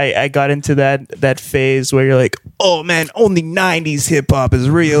school, I got into that phase where you're like, oh man, only 90s hip hop is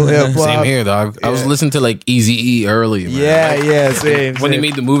real hip hop. Same here, dog. I was listening to like Eazy-E early, man. Yeah, same. When they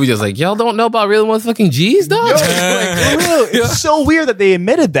made the movie, I was like, y'all don't know about real motherfucking G's, dog? For real, it's so weird that they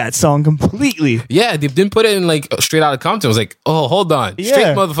omitted that song completely. Yeah, they didn't put it in like straight out of Compton. I was like, oh, hold on. Yeah.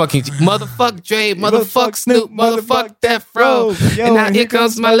 Straight motherfuck Dre, motherfuck Snoop, motherfuck Death Row. Yo, And now here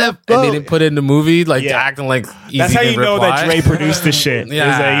comes my left. And they didn't put it in the movie, like Yeah. acting like Eazy That's how you didn't know reply. that Dre produced the shit.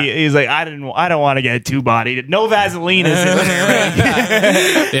 Yeah. He's like, I don't want to get too bodied. No Vaseline is in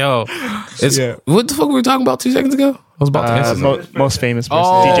there. Yo, it's Yeah. what the fuck were we talking about 2 seconds ago? I was about to answer something. Most famous person,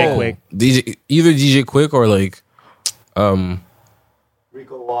 Oh. DJ Quick. Either DJ Quick or like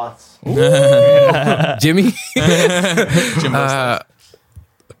Rico Watts. Jimmy.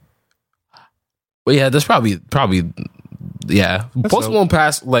 But yeah, that's probably yeah. Post Malone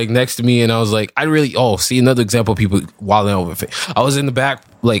passed like next to me, and I was like, see another example of people wilding over it. I was in the back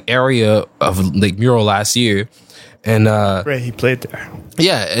like area of like Mural last year, and Right, he played there.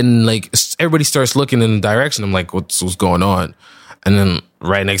 yeah, and like everybody starts looking in the direction. I'm like, what's going on? And then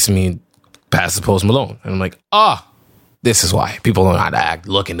right next to me passes Post Malone, and I'm like, this is why people don't know how to act.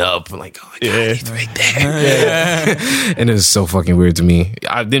 Looking up, and like, oh my god, he's right there. And it's so fucking weird to me.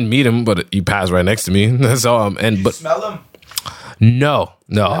 I didn't meet him, but he passed right next to me. That's all. But Smell him? no,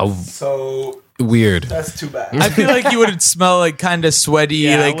 So weird. that's too bad. I feel like you would smell like kind of sweaty,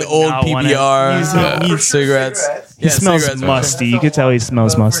 Yeah, I like would old not wanna- PBR, He's- cigarettes. He smells cigarettes, musty. You could tell he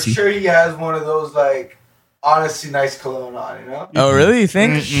smells But musty. For sure, he has one of those like honestly nice cologne on. You know. Oh, really? You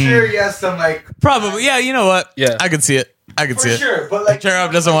think? For sure, he has some like. Probably. Yeah. You know what? Yeah. I could see it. For sure, but like.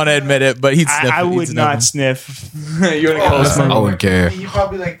 J-Rob doesn't want to admit it, but he'd sniff. I it. He'd would sniff not it. sniff. You're gonna Oh, call I wouldn't care. He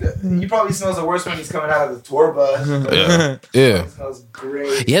probably smells the worst when he's coming out of the tour bus. Yeah. It smells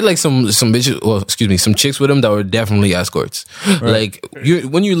great. He had like some bitches, some chicks with him that were definitely escorts. Like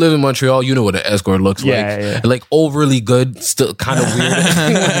when you live in Montreal, you know what an escort looks Yeah, like. yeah. Like overly good, still kind of weird.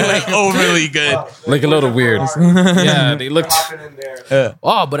 like overly good. Like a little weird. Yeah, they looked. Hopping in there.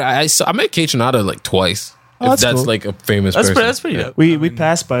 Oh, but I met Kate Tronada like twice. If that's that's cool. like a famous That's person. that's pretty dope. We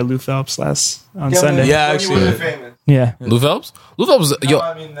passed by Lou Phelps on Sunday. Yeah, when actually, you wasn't famous. Yeah. Lou Phelps? Lou Phelps, No, yo,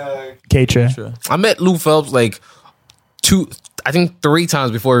 I mean, Keitra. I met Lou Phelps like 3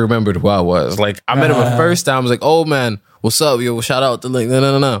 times before he remembered who I was. Like, I met him the first time. I was like, oh man, what's up? Yo, shout out to like,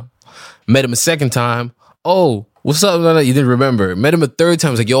 no. Met him a second time. Oh, what's up? No, you didn't remember. Met him a third time.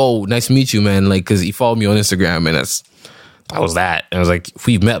 I was like, yo, nice to meet you, man. Like, cause he followed me on Instagram, and that was that. And I was like,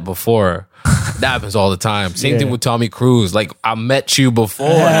 we've met before. That happens all the time. Same thing with Tommy Cruise. Like, I met you before.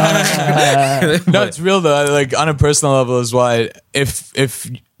 No, it's real though. Like on a personal level is why if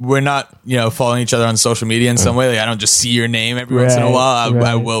we're not, following each other on social media in some way. Like I don't just see your name every once in a while.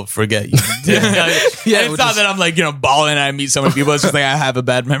 I will forget you. It's not that I'm like, balling and I meet so many people. It's just like I have a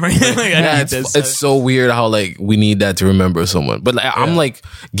bad memory. It's so weird how like we need that to remember someone. But like, I'm like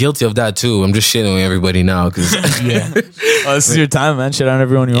guilty of that too. I'm just shitting on everybody now because this is your time, man. Shit on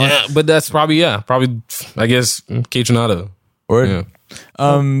everyone you want. Yeah, but that's probably I guess K-Tronado. Word.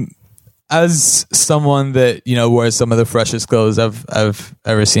 Yeah. As someone that wears some of the freshest clothes I've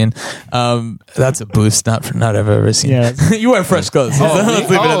ever seen, that's a boost. Not I've ever seen. Yeah. You wear fresh clothes. Let's leave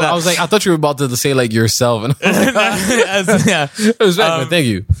it at that. I was like, I thought you were about to say like yourself. And it was man. Thank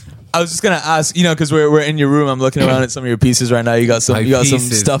you. I was just gonna ask, because we're in your room. I'm looking around at some of your pieces right now. You got some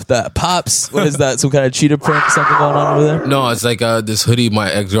stuff that pops. What is that? Some kind of cheetah print? Something going on over there? No, it's like this hoodie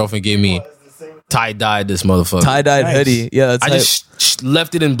my ex-girlfriend gave me. Tie-dyed this motherfucker. Tie-dyed hoodie. Yeah, that's I just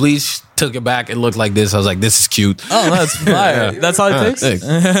left it in bleach, took it back, it looked like this. I was like, this is cute. Oh, that's fire. That's all it takes?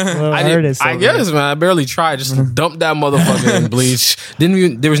 Well, I guess, man. I barely tried. Just dumped that motherfucker in bleach.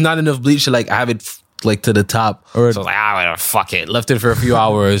 There was not enough bleach to like have it like to the top. So I was like, fuck it. Left it for a few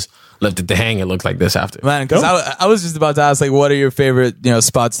hours. Left it to hang. It looked like this after. Man, because I was just about to ask, like, what are your favorite,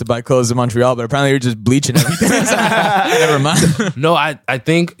 spots to buy clothes in Montreal? But apparently you're just bleaching everything. Never mind. No, I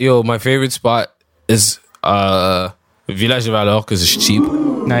think, my favorite spot is Village de Valeur because it's cheap.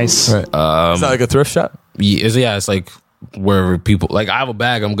 Nice. Right. Is that like a thrift shop? Yeah, it's like wherever people like. I have a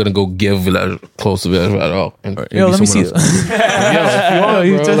bag. I'm gonna go give close to Village de Valeur. Let me see.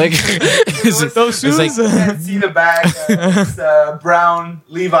 Those shoes. You can't see the bag. It's brown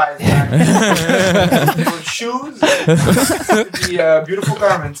Levi's bag. Shoes. The beautiful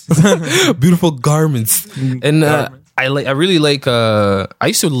garments. Beautiful garments. And I really like. I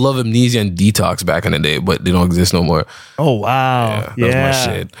used to love Amnesia and Detox back in the day, but they don't exist no more. Oh wow! Yeah, that's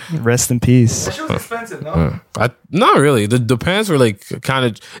my shit. Rest in peace. That shit was expensive, no? Not really. The pants were like kind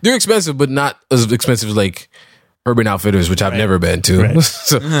of. They're expensive, but not as expensive as like Urban Outfitters, which I've never been to. Right.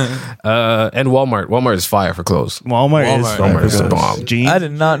 So, and Walmart. Walmart is fire for clothes. Walmart is a bomb. Jeans? I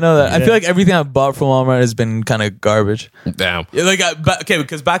did not know that. I feel like everything I bought from Walmart has been kind of garbage. Damn. Yeah, like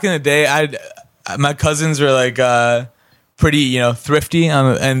because back in the day, my cousins were like pretty thrifty,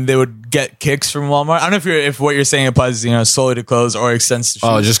 and they would get kicks from Walmart. I don't know if what you're saying applies solely to clothes or extends to shoes.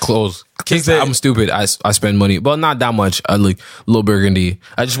 Oh, just clothes. I'm stupid. I spend money, but not that much. I like Little Burgundy.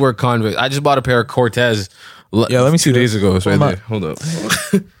 I just wear Converse. I just bought a pair of Cortez. Yeah, let me see 2 days ago. It's right there. Hold up.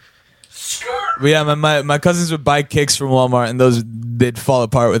 But yeah, my cousins would buy kicks from Walmart, and they'd fall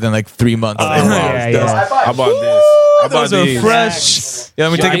apart within like 3 months. Yeah. I bought this. I bought Those are these. fresh. Yeah,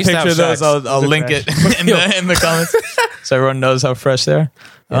 let me take a picture of those. I'll link it in the comments so everyone knows how fresh they are.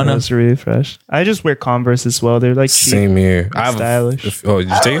 Yeah, those are really fresh. I just wear Converse as well. They're like cheap. Same here. Stylish. Did you I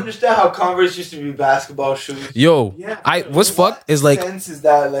take don't it? understand how Converse used to be basketball shoes. Yo, Yeah. what's fucked is like sense is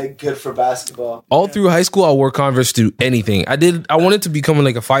that like good for basketball? all through high school, I wore Converse to do anything. I wanted to become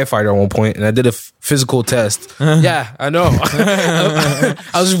like a firefighter at one point, and I did a physical test. Yeah, I know. I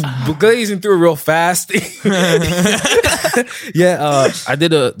was glazing through it real fast. I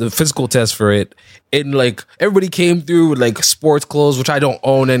did the physical test for it. And like everybody came through with like sports clothes, which I don't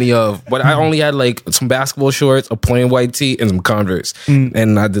own any of, but I only had like some basketball shorts, a plain white tee, and some Converse.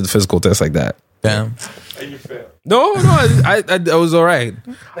 And I did the physical test like that. Damn. And you failed. No, I was all right.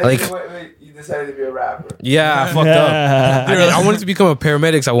 Like, wait, you decided to be a rapper. yeah, I fucked up. I wanted to become a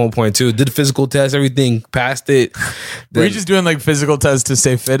paramedic at one point too. Did the physical test, everything, passed it. Were you just doing like physical tests to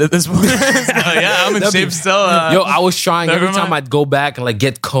stay fit at this point? Yeah, I'm in shape still. Yo, I was trying every time I'd go back and like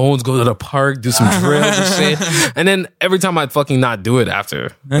get cones, go to the park, do some drills and shit. And then every time I'd fucking not do it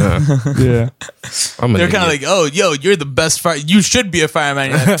after. Yeah. They're kind of like, oh, yo, you're the best fire. You should be a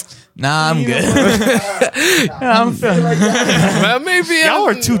fireman. You're like, nah, I'm good. I'm feeling like Well, maybe Y'all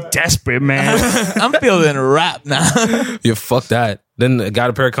are too desperate, man. I'm feeling rap now. Yeah, fuck that. Then I got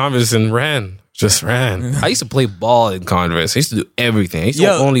a pair of Converse and ran. Just ran. I used to play ball in Converse. I used to do everything. I used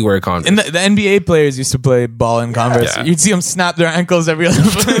to only wear Converse. And the NBA players used to play ball in Converse. Yeah. You'd see them snap their ankles every other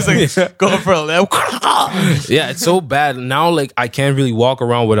play. It's like, go for a lip. Yeah, it's so bad. Now, like, I can't really walk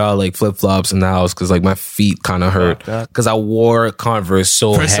around without, like, flip-flops in the house because, like, my feet kind of hurt because I wore Converse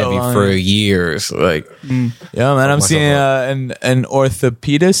so heavy for years. Like, yeah, man, I'm seeing an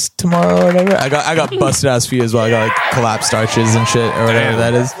orthopedist tomorrow or whatever. I got busted ass feet as well. I got, like, collapsed arches and shit or whatever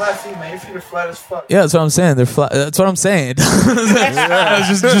that is. Flat feet, man. Your feet are flat as fuck. Yeah, that's what I'm saying. They're flat. That's what I'm saying.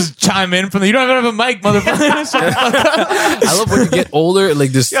 just chime in from the. You don't even have a mic, motherfucker. I love when you get older,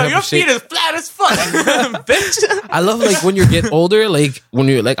 like this. Yo, your feet is flat as fuck, bitch. I love like when you get older, like when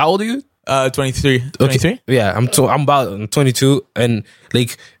you're like, how old are you? 23. 23? Yeah, I'm 22, and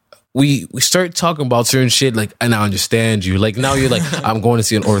like we start talking about certain shit, like, and I understand you. Like, now you're like, I'm going to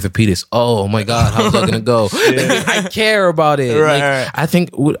see an orthopedist. Oh my God, how's that gonna go? Like, I care about it. Right. I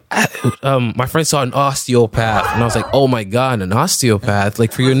think my friend saw an osteopath, and I was like, oh my God, an osteopath,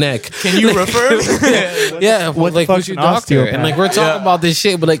 like for your neck. Can you refer? Yeah, what like the who's fuck's your an doctor? osteopath? And like we're talking about this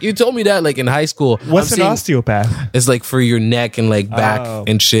shit, but like you told me that like in high school. What's I'm an saying osteopath? It's like for your neck and like back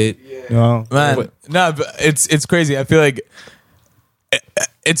and shit. No. Man, no, but it's crazy. I feel like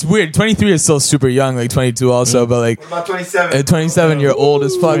it's weird. 23 is still super young, like 22 also, but like What about 27? at 27 you're old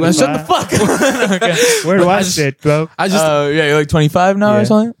as fuck. Man, shut the fuck up. Where do I sit, bro? I just Yeah, you're like 25 now Yeah. or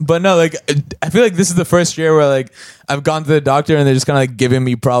something. But no, like I feel like this is the first year where like I've gone to the doctor and they're just kind of like giving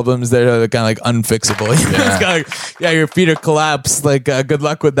me problems that are kind of like unfixable. It's kind of like, yeah, your feet are collapsed. Like, good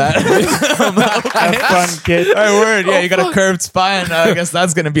luck with that. Have fun, kid. All right, word. Yeah, you got a curved spine. I guess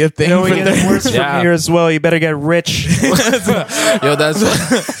that's gonna be a thing. You know, for it gets the- worse Yeah. from here as well. You better get rich. yo, that's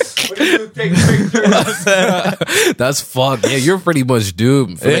What do you do? Take pictures. that's fucked. Yeah, you're pretty much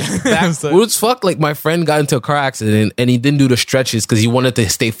doomed. Like, It's like- what was fucked? Like my friend got into a car accident and he didn't do the stretches because he wanted to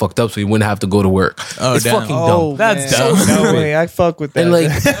stay fucked up so he wouldn't have to go to work. Oh, it's damn. fucking Oh, dumb. That's man. dumb. No way. I fuck with that. And like,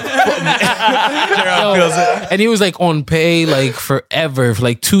 Gerald feels it. and he was like on pay like forever for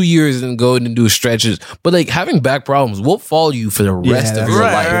like 2 years and go and do stretches. But like having back problems will follow you for the rest of that's your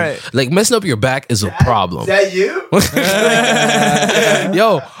right, life. right. Like messing up your back is a problem. Is that you?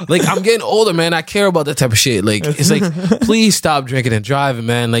 Yo, like I'm getting older, man. I care about that type of shit. Like it's like, please stop drinking and driving,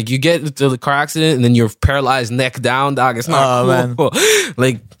 man. Like you get into the car accident and then you're paralyzed neck down, dog. It's not cool.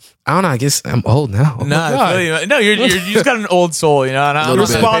 Like I don't know. I guess I'm old now. Oh my Nah, I God. feel you. No, you just got an old soul, you know. And I'm Little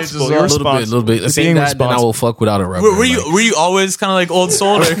on bit. that page as Responsible. well. You're A little bit. You're Saying being that, then I will fuck without a rubber. Were you always kind of like old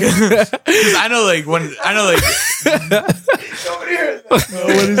soul? Because I know like Over here. what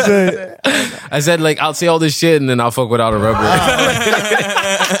is that? I said like I'll say all this shit and then I'll fuck without a rubber.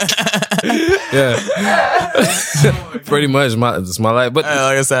 Yeah, pretty much. It's my life, but like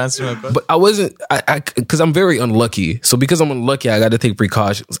I said, answer my question. but I wasn't. Because I'm very unlucky. So because I'm unlucky, I got to take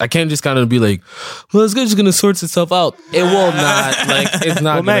precautions. I can't just kind of be like, well, it's just gonna sort itself out. It will not. Like it's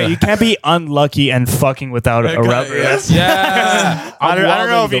not. Well, man, gonna, you can't be unlucky and fucking without a rubber. yeah. That's- yeah, I don't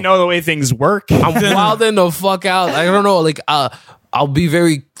know if you know the way things work. I'm wilding the fuck out. I don't know. Like I'll be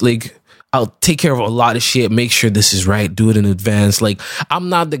very like. I'll take care of a lot of shit, make sure this is right, do it in advance. Like, I'm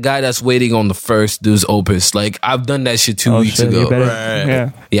not the guy that's waiting on the first dude's opus. Like, I've done that shit 2 weeks shit, ago. you better- Right.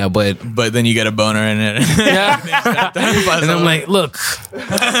 Yeah. Yeah, but But then you get a boner in it. and I'm like, look,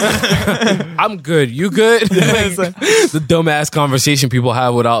 I'm good. You good? Like, the dumbass conversation people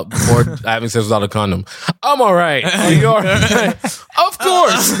have before having sex without a condom. I'm all right. You're all right. Of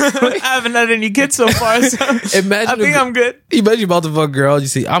course. I haven't had any kids so far. So Imagine I think I'm good. Imagine you about to fuck a girl. You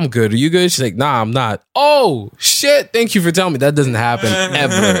say, I'm good. Are you good? She's like, nah, I'm not. Oh, shit. Thank you for telling me. That doesn't happen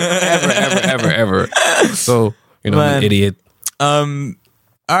ever. So, I'm Man. an idiot.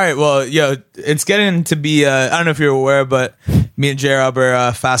 All right, well, it's getting to be. I don't know if you're aware, but me and J-Rob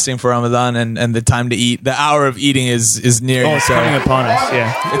are fasting for Ramadan, and the time to eat, the hour of eating is near. Oh, it's coming upon us.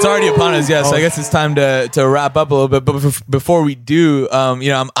 Yeah. It's already upon us, yeah. So I guess it's time to wrap up a little bit. But before we do,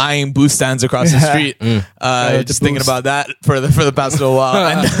 I'm eyeing booth stands across the street. Just thinking boost. about that for the past little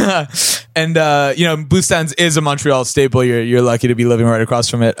while. And booth stands is a Montreal staple. You're lucky to be living right across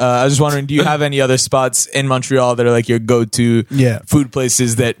from it. I was just wondering, do you have any other spots in Montreal that are like your go-to food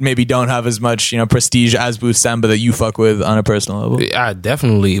places that maybe don't have as much prestige as booth stand, but that you fuck with on a personal level? Yeah,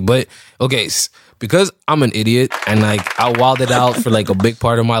 definitely. But okay, because I'm an idiot and like I wilded out for like a big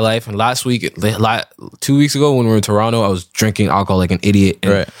part of my life. And last week, 2 weeks ago when we were in Toronto, I was drinking alcohol like an idiot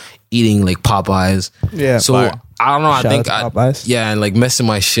and eating like Popeyes. Yeah, So fire. I don't know. I Shout think out to Popeyes. and like messing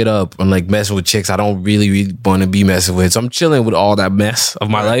my shit up and like messing with chicks I don't really want to be messing with. So I'm chilling with all that mess of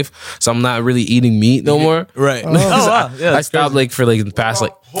my life. So I'm not really eating meat no more. Right. Oh, wow. Yeah, I stopped like for like the past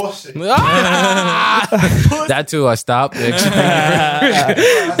like. That too, I stopped.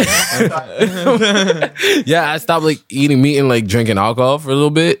 Yeah, I stopped like eating meat and like drinking alcohol for a little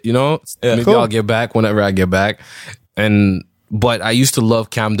bit. Maybe Cool. I'll get back whenever I get back. But I used to love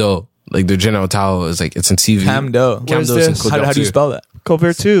Camdo. Like the General Tao is like it's in TV. Camdo. Where's Camdo's in this? Quebec How do you too. spell that?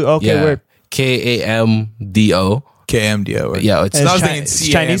 Cover too. Okay, Yeah, word. KAMDO. KMDO. Right? Yeah, it's And I was Chi- thinking it's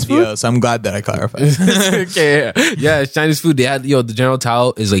Chinese CAMDO, food? so I'm glad that I clarified. okay. Yeah, it's Chinese food. They had the General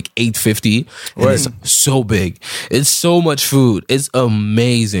Tao is like $8.50. And it's so big. It's so much food. It's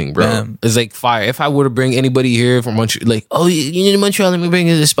amazing, bro. Damn. It's like fire. If I were to bring anybody here from Montreal, like, oh, you need Montreal, let me bring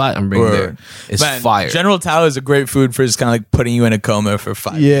you to this spot. I'm bringing there. It's Man, fire. General Tao is a great food for just kind of like putting you in a coma for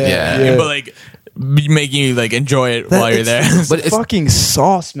 5 Yeah. minutes. Yeah. But like making you like enjoy it while you're there. But it's fucking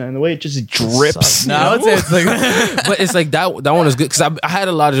sauce, man. The way it just drips. No, I would say it's like, But it's like that one is good because I had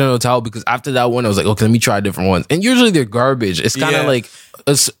a lot of General Tao because after that one I was like, okay, let me try different ones, and usually they're garbage. It's kind of like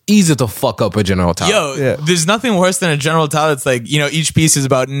it's easy to fuck up a General Tao. There's nothing worse than a General Tao that's like, you know, each piece is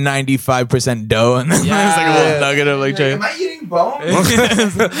about 95% dough, and then there's like a little nugget of like chicken. Am I eating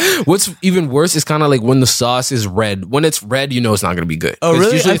bone? What's even worse is kind of like when the sauce is red. When it's red, you know it's not gonna be good. Oh,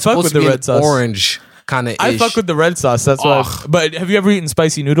 really? Usually I it's fuck supposed with to the be red sauce. Orange kind of. I fuck with the red sauce. That's why. But have you ever eaten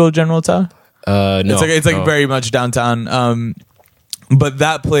spicy noodle General Tao? No, It's like very much downtown. But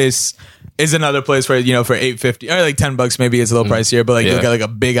that place is another place where, you know, for $8.50 or like $10 maybe it's a little pricier, but like you'll get like a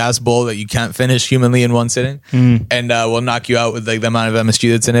big ass bowl that you can't finish humanly in one sitting, and will knock you out with like the amount of MSG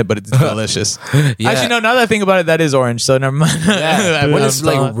that's in it, but it's delicious. Actually, no. Now that I think about it, that is orange, so never mind. When it's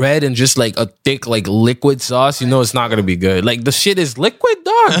like red and just like a thick like liquid sauce, you know it's not gonna be good. Like the shit is liquid,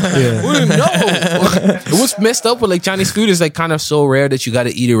 dog. No. What's messed up with like Chinese food is like kind of so rare that you got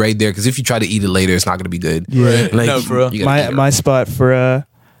to eat it right there, because if you try to eat it later, it's not gonna be good. Right. Like, No, for real. My spot for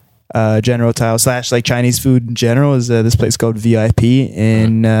General Tao / like Chinese food in general is this place called VIP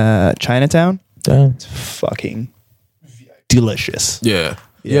in Chinatown. Damn. It's fucking delicious. Yeah.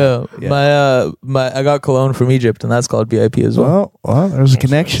 My I got cologne from Egypt, and that's called VIP as well. Well, there's a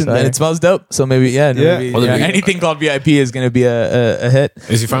connection And there. it smells dope. So maybe maybe, Well, anything called VIP is going to be a hit.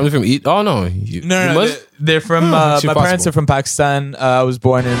 Is your family from Eat? Oh no, No, they're from. My actually parents possible. are from Pakistan. I was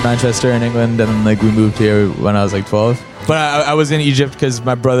born in Manchester, in England, and like we moved here when I was like 12. But I was in Egypt because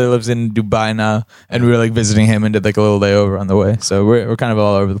my brother lives in Dubai now, and we were like visiting him and did like a little layover on the way. So we're kind of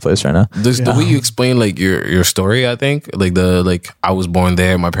all over the place right now. The way you explain like your story, I think like I was born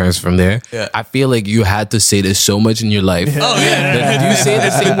there, my parents are from there. Yeah. I feel like you had to say this so much in your life. Oh yeah, Do you say it the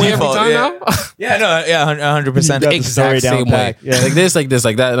same way every Default, time yeah. now? Yeah, no, yeah, 100%. got the story Exact down same way. pat. Yeah. Like this,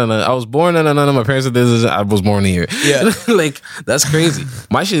 like that. No. I was born. No. My parents are this. I was born here. Yeah. Like that's crazy.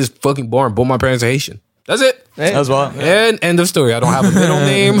 My shit is fucking boring. Both my parents are Haitian. That's it. As well. And end of story. I don't have a middle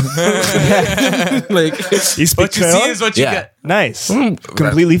name. Like You speak What you see Creole? is what you Yeah. get. Nice.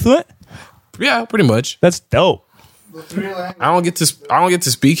 Completely fluent? yeah, pretty much. That's dope. I don't get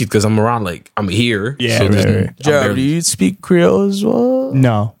to speak it because I'm around. Like I'm here. Yeah, just- right. I'm Gerald, barely- do you speak Creole as well?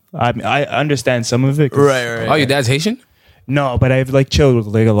 No. I understand some of it. 'cause- Right. Oh, your dad's Haitian? No, but I've like chilled with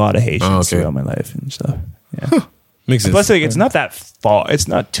like a lot of Haitians Oh, okay. throughout my life and stuff. Yeah. Makes sense. Plus, like, it's not that far. It's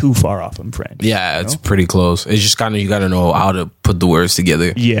not too far off from French. Yeah, you it's know? pretty close. It's just kind of you got to know how to put the words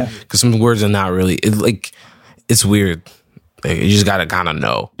together. Yeah. Because some words are not really. It's like it's weird. Like, you just got to kind of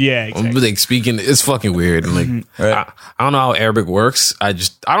know. Yeah, exactly. Like speaking, it's fucking weird. And like Right. I don't know how Arabic works. I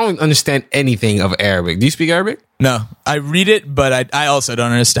don't understand anything of Arabic. Do you speak Arabic? No, I read it, but I also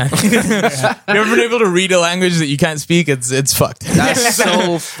don't understand. You ever been able to read a language that you can't speak? It's fucked. That's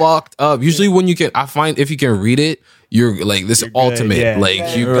so fucked up. Usually when you can, I find if you can read it, you're like this ultimate. yeah.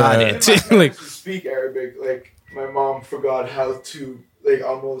 Like you got Right. it. Like To speak Arabic, like my mom forgot how to like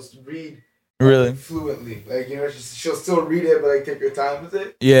almost read Really? fluently. Like, you know, she'll still read it, but like take your time with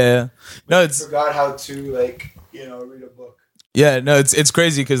it. Yeah. No, it's Forgot how to like, you know, read a book. yeah. No, it's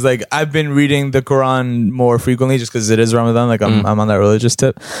crazy because like I've been reading the Quran more frequently just because it is Ramadan. Like I'm on that religious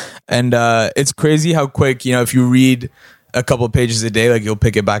tip, and it's crazy how quick, you know, if you read a couple of pages a day, like you'll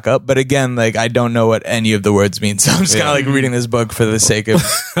pick it back up. But again, like I don't know what any of the words mean, so I'm just kind of like reading this book for the sake of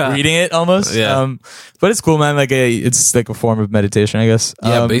reading it almost. Yeah. But it's cool, man. Like it's like a form of meditation, I guess.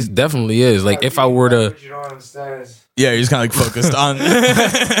 yeah, definitely is. Like if I were to, What you don't understand is Yeah, you're just kind of like focused on.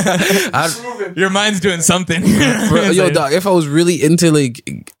 Your mind's doing something. yo, dog, if I was really into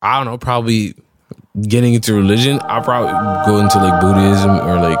like I don't know, probably getting into religion, I'd probably go into like Buddhism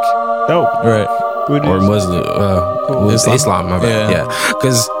or like Dope. Right. or Muslim, Islam. My bad. Yeah. Yeah,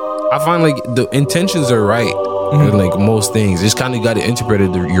 because I find like the intentions are right. And like most things, just kind of got to interpret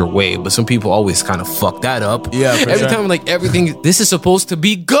it your way. But some people always kind of fuck that up. Yeah, for every sure. time, like everything, this is supposed to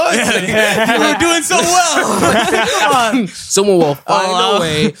be good. You're doing so well. Come on. Someone will find a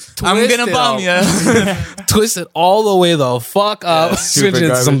way. I'm twist gonna it bomb all- you. twist it all the way the fuck up. super Switch it to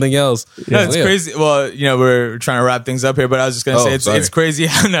garbage. something else. No, it's Yeah. crazy. Well, you know, we're trying to wrap things up here, but I was just gonna Oh, say sorry. it's crazy.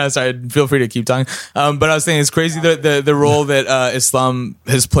 No, sorry. Feel free to keep talking. But I was saying it's crazy the role that Islam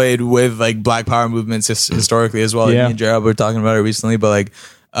has played with like Black Power movements historically as well. Yeah. Me and Gerald were talking about it recently, but like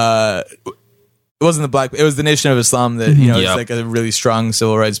it wasn't it was the Nation of Islam that you know Yep. it's like a really strong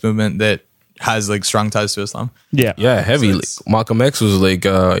civil rights movement that has like strong ties to Islam. Yeah. Yeah, heavy. So Like, it's- Malcolm X was like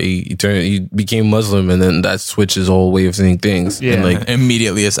he became Muslim, and then that switched his whole way of seeing things. Yeah. And like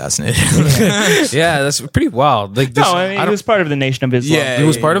Immediately assassinated. yeah, that's pretty wild. Like this, No, I mean, he was part of the Nation of Islam. Yeah, he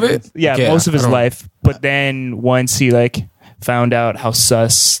was part of it. Yeah, Okay, most of I his don't- life. But then once he like found out how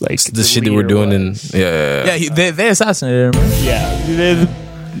sus like the shit they were doing was. They assassinated him. Yeah.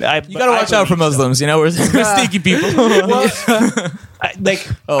 You gotta watch out for Muslims. You know, we're sneaky people. I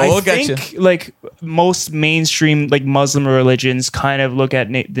think like most mainstream like Muslim religions kind of look at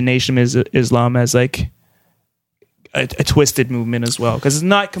the Nation of Islam as like a twisted movement as well, because it's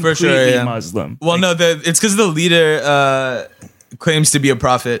not completely Muslim. Well, no, it's because the leader claims to be a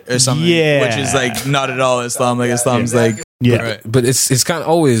prophet or something, which is like not at all Islam. Like Islam's like right. But it's kind of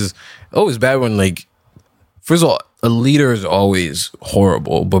always bad when like, first of all, a leader is always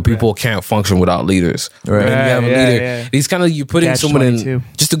horrible, but people can't function without leaders. Right. And you have a leader. It's kind of you putting someone in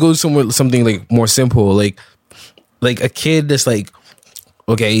just to go somewhere something like more simple, like a kid that's like,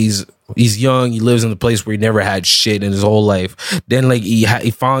 okay, he's young, he lives in a place where he never had shit in his whole life. Then like he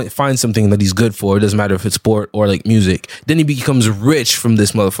finds something that he's good for. It doesn't matter if it's sport or like music. Then he becomes rich from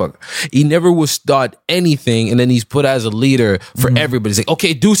this motherfucker. He never was taught anything, and then he's put as a leader for everybody. He's like,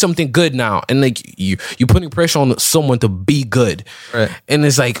 okay, do something good now. And like you're putting pressure on someone to be good. Right. And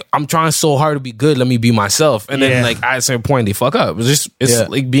it's like, I'm trying so hard to be good, let me be myself. And then like at a certain point they fuck up. It's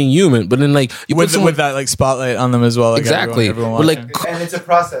like being human. But then like you with that like spotlight on them as well. Like exactly. Everyone but like and it's a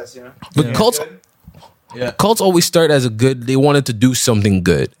process, you know. But cults always start as a good. They wanted to do something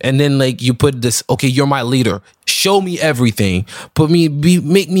good, and then like you put this. Okay, you're my leader. Show me everything.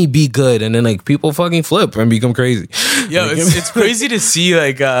 Make me be good, and then like people fucking flip and become crazy. Yo, it's crazy to see.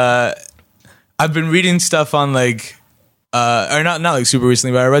 Like, I've been reading stuff on like, or not like super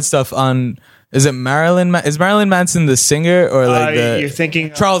recently, but I read stuff on. Is it Marilyn? Is Marilyn Manson the singer or like you're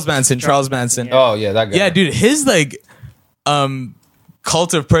thinking Charles Manson? Charles Manson. Oh yeah, that guy. Yeah, dude, his like,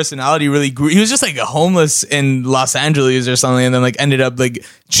 cult of personality really grew. He was just like a homeless in Los Angeles or something, and then like ended up like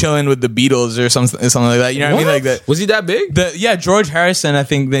chilling with the Beatles or something like that. You know what I mean? Like that. Was he that big? George Harrison, I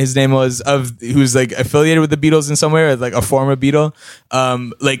think his name was, who's like affiliated with the Beatles in some way, or like a former Beatle.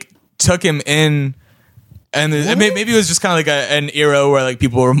 Like took him in. And maybe it was just kind of like an era where like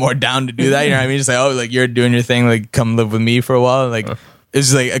people were more down to do that. You know what I mean? Just like, oh, like you're doing your thing, like come live with me for a while. Like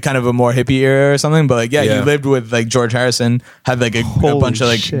it's like a kind of a more hippie era or something. But like, he lived with like George Harrison, had like a bunch of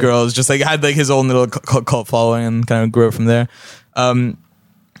like girls, just like had like his own little cult following, and kind of grew up from there.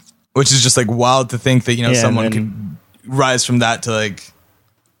 Which is just like wild to think that, you know, someone could rise from that to like.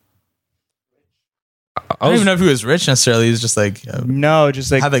 I don't even know if he was rich necessarily. He was just like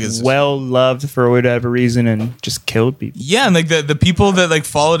just like well loved for whatever reason, and just killed people. Yeah, and like the people that like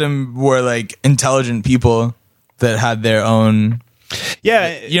followed him were like intelligent people that had their own.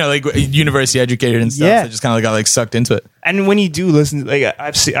 Yeah, you know, like university educated and stuff. Yeah, that just kind of got like sucked into it. And when you do listen, like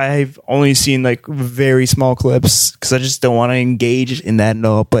I've only seen like very small clips because I just don't want to engage in that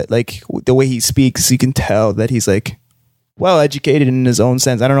note. But like the way he speaks, you can tell that he's like well educated in his own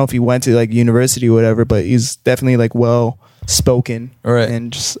sense. I don't know if he went to like university or whatever, but he's definitely like well spoken, right?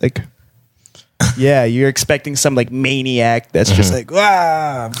 And just like. Yeah, you're expecting some like maniac that's just like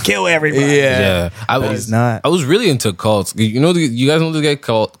kill everybody. Yeah. I was really into cults. You know, you guys know this guy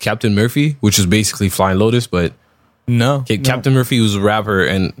called Captain Murphy, which is basically Flying Lotus, but no. Okay, Captain Murphy was a rapper,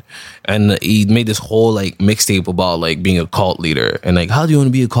 and he made this whole like mixtape about like being a cult leader, and like how do you want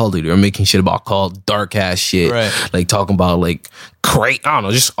to be a cult leader? And making shit about cult, dark ass shit, right? Like talking about like I don't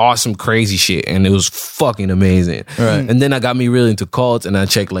know, just awesome, crazy shit, and it was fucking amazing. Right. And then I got me really into cults, and I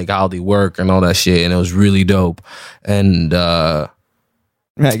checked like how they work and all that shit, and it was really dope. And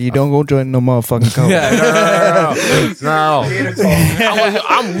you don't go join no motherfucking cult. No.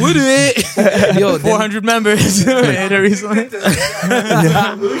 I'm with it. Yo, 400 members.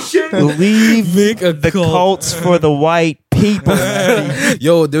 Leave the cults for the white people.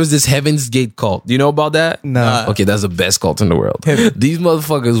 Yo, there was this Heaven's Gate cult. Do you know about that? No. Okay, that's the best cult in the world. These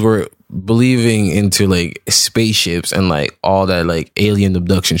motherfuckers were believing into like spaceships and like all that like alien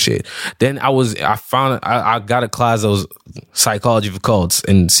abduction shit. Then I got a class that was psychology of cults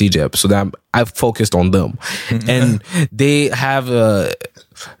in CJEP, so that I focused on them. And they have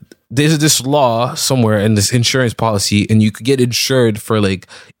there's this law somewhere in this insurance policy, and you could get insured for like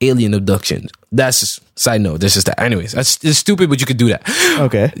alien abduction. That's just, side note. That's just that. Anyways, it's stupid, but you could do that.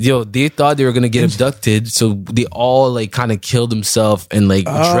 Okay. Yo, they thought they were gonna get abducted, so they all like kind of killed themselves and like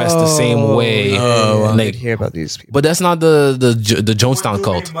dressed the same way. Oh, and, like, I did hear about these people. But that's not the Jonestown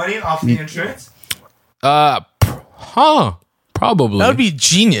cult. Money off the insurance? Probably. That would be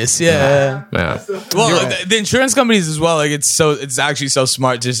genius. Yeah. Yeah. Well, the insurance companies as well. Like it's actually so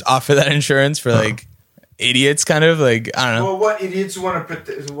smart to just offer that insurance for like idiots, kind of like, I don't know. Well, what idiots want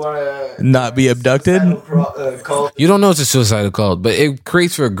to Not be abducted? Cult? You don't know it's a suicidal cult, but it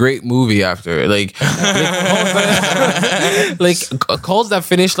creates for a great movie after. Like cults that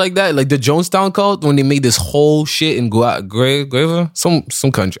finish like that, like the Jonestown cult when they made this whole shit in Gueva,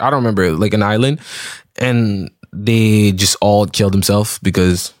 some country, I don't remember, like an island, and they just all killed themselves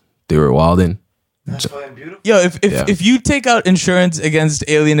because they were wilding. That's fucking beautiful. Yo, if you take out insurance against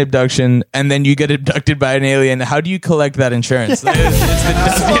alien abduction and then you get abducted by an alien, how do you collect that insurance? Like,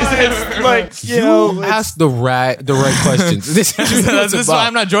 ask the right questions. This is why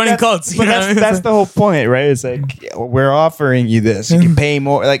I'm not joining cults. But that's the whole point, right? It's like, we're offering you this. You can pay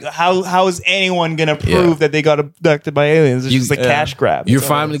more. Like, how is anyone gonna prove that they got abducted by aliens? It's just a cash grab. Your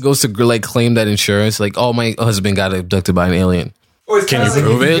family goes to like claim that insurance. Like, oh, my husband got abducted by an alien. Can you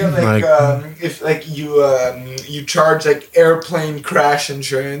prove it? If you charge like airplane crash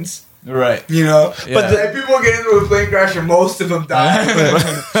insurance, right? You know, Yeah. but people get into a plane crash and most of them die.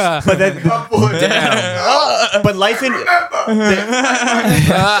 But then, but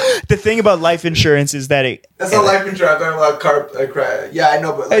the thing about life insurance is that that's not life insurance. I'm talking about crash. Yeah, I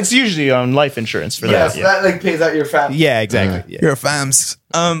know, but like, it's usually on life insurance for yeah, that. so that like pays out your family. Yeah, exactly. You're fams.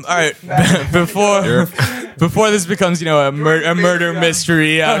 All right. Before this becomes, a murder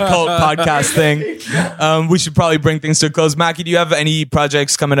mystery cult podcast thing, we should probably bring things to a close. Maky, do you have any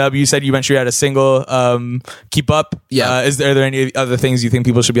projects coming up? You said you mentioned you had a single. Keep up. Yeah. Are there any other things you think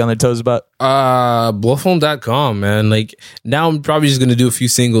people should be on their toes about? Blowfilm.com, man. Like, now I'm probably just gonna do a few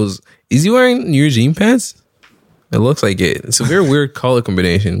singles. Is he wearing New Year's jean pants? It looks like it. It's a very weird color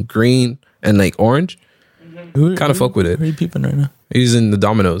combination, green and like orange. Kind of fuck with it. Where are you peeping right now? He's in the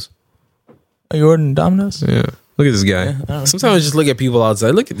Domino's. Are you ordering Domino's? Yeah. Look at this guy. Sometimes I just look at people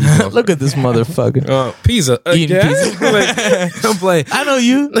outside. Look at these motherfuckers. Look at this motherfucker. Pizza. Eating pizza. Like, I'm playing. I know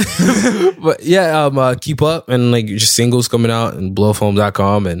you. But yeah, keep up and like just singles coming out and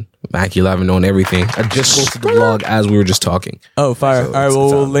blowfilm.com and Maky Lavender and everything. I just posted the vlog as we were just talking. Oh, fire. All right, well,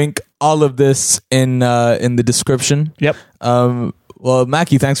 we'll link all of this in the description. Yep. Well,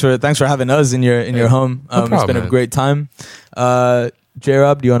 Maky, thanks for having us in your home. No problem, it's been a man. great time.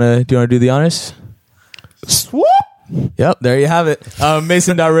 J-Rob, do you wanna do the honors? Swoop. Yep, there you have it.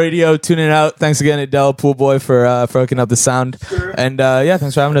 Mason.radio, tuning out. Thanks again, Adele Poolboy, for hooking up the sound. And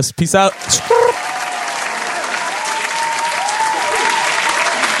thanks for having us. Peace out.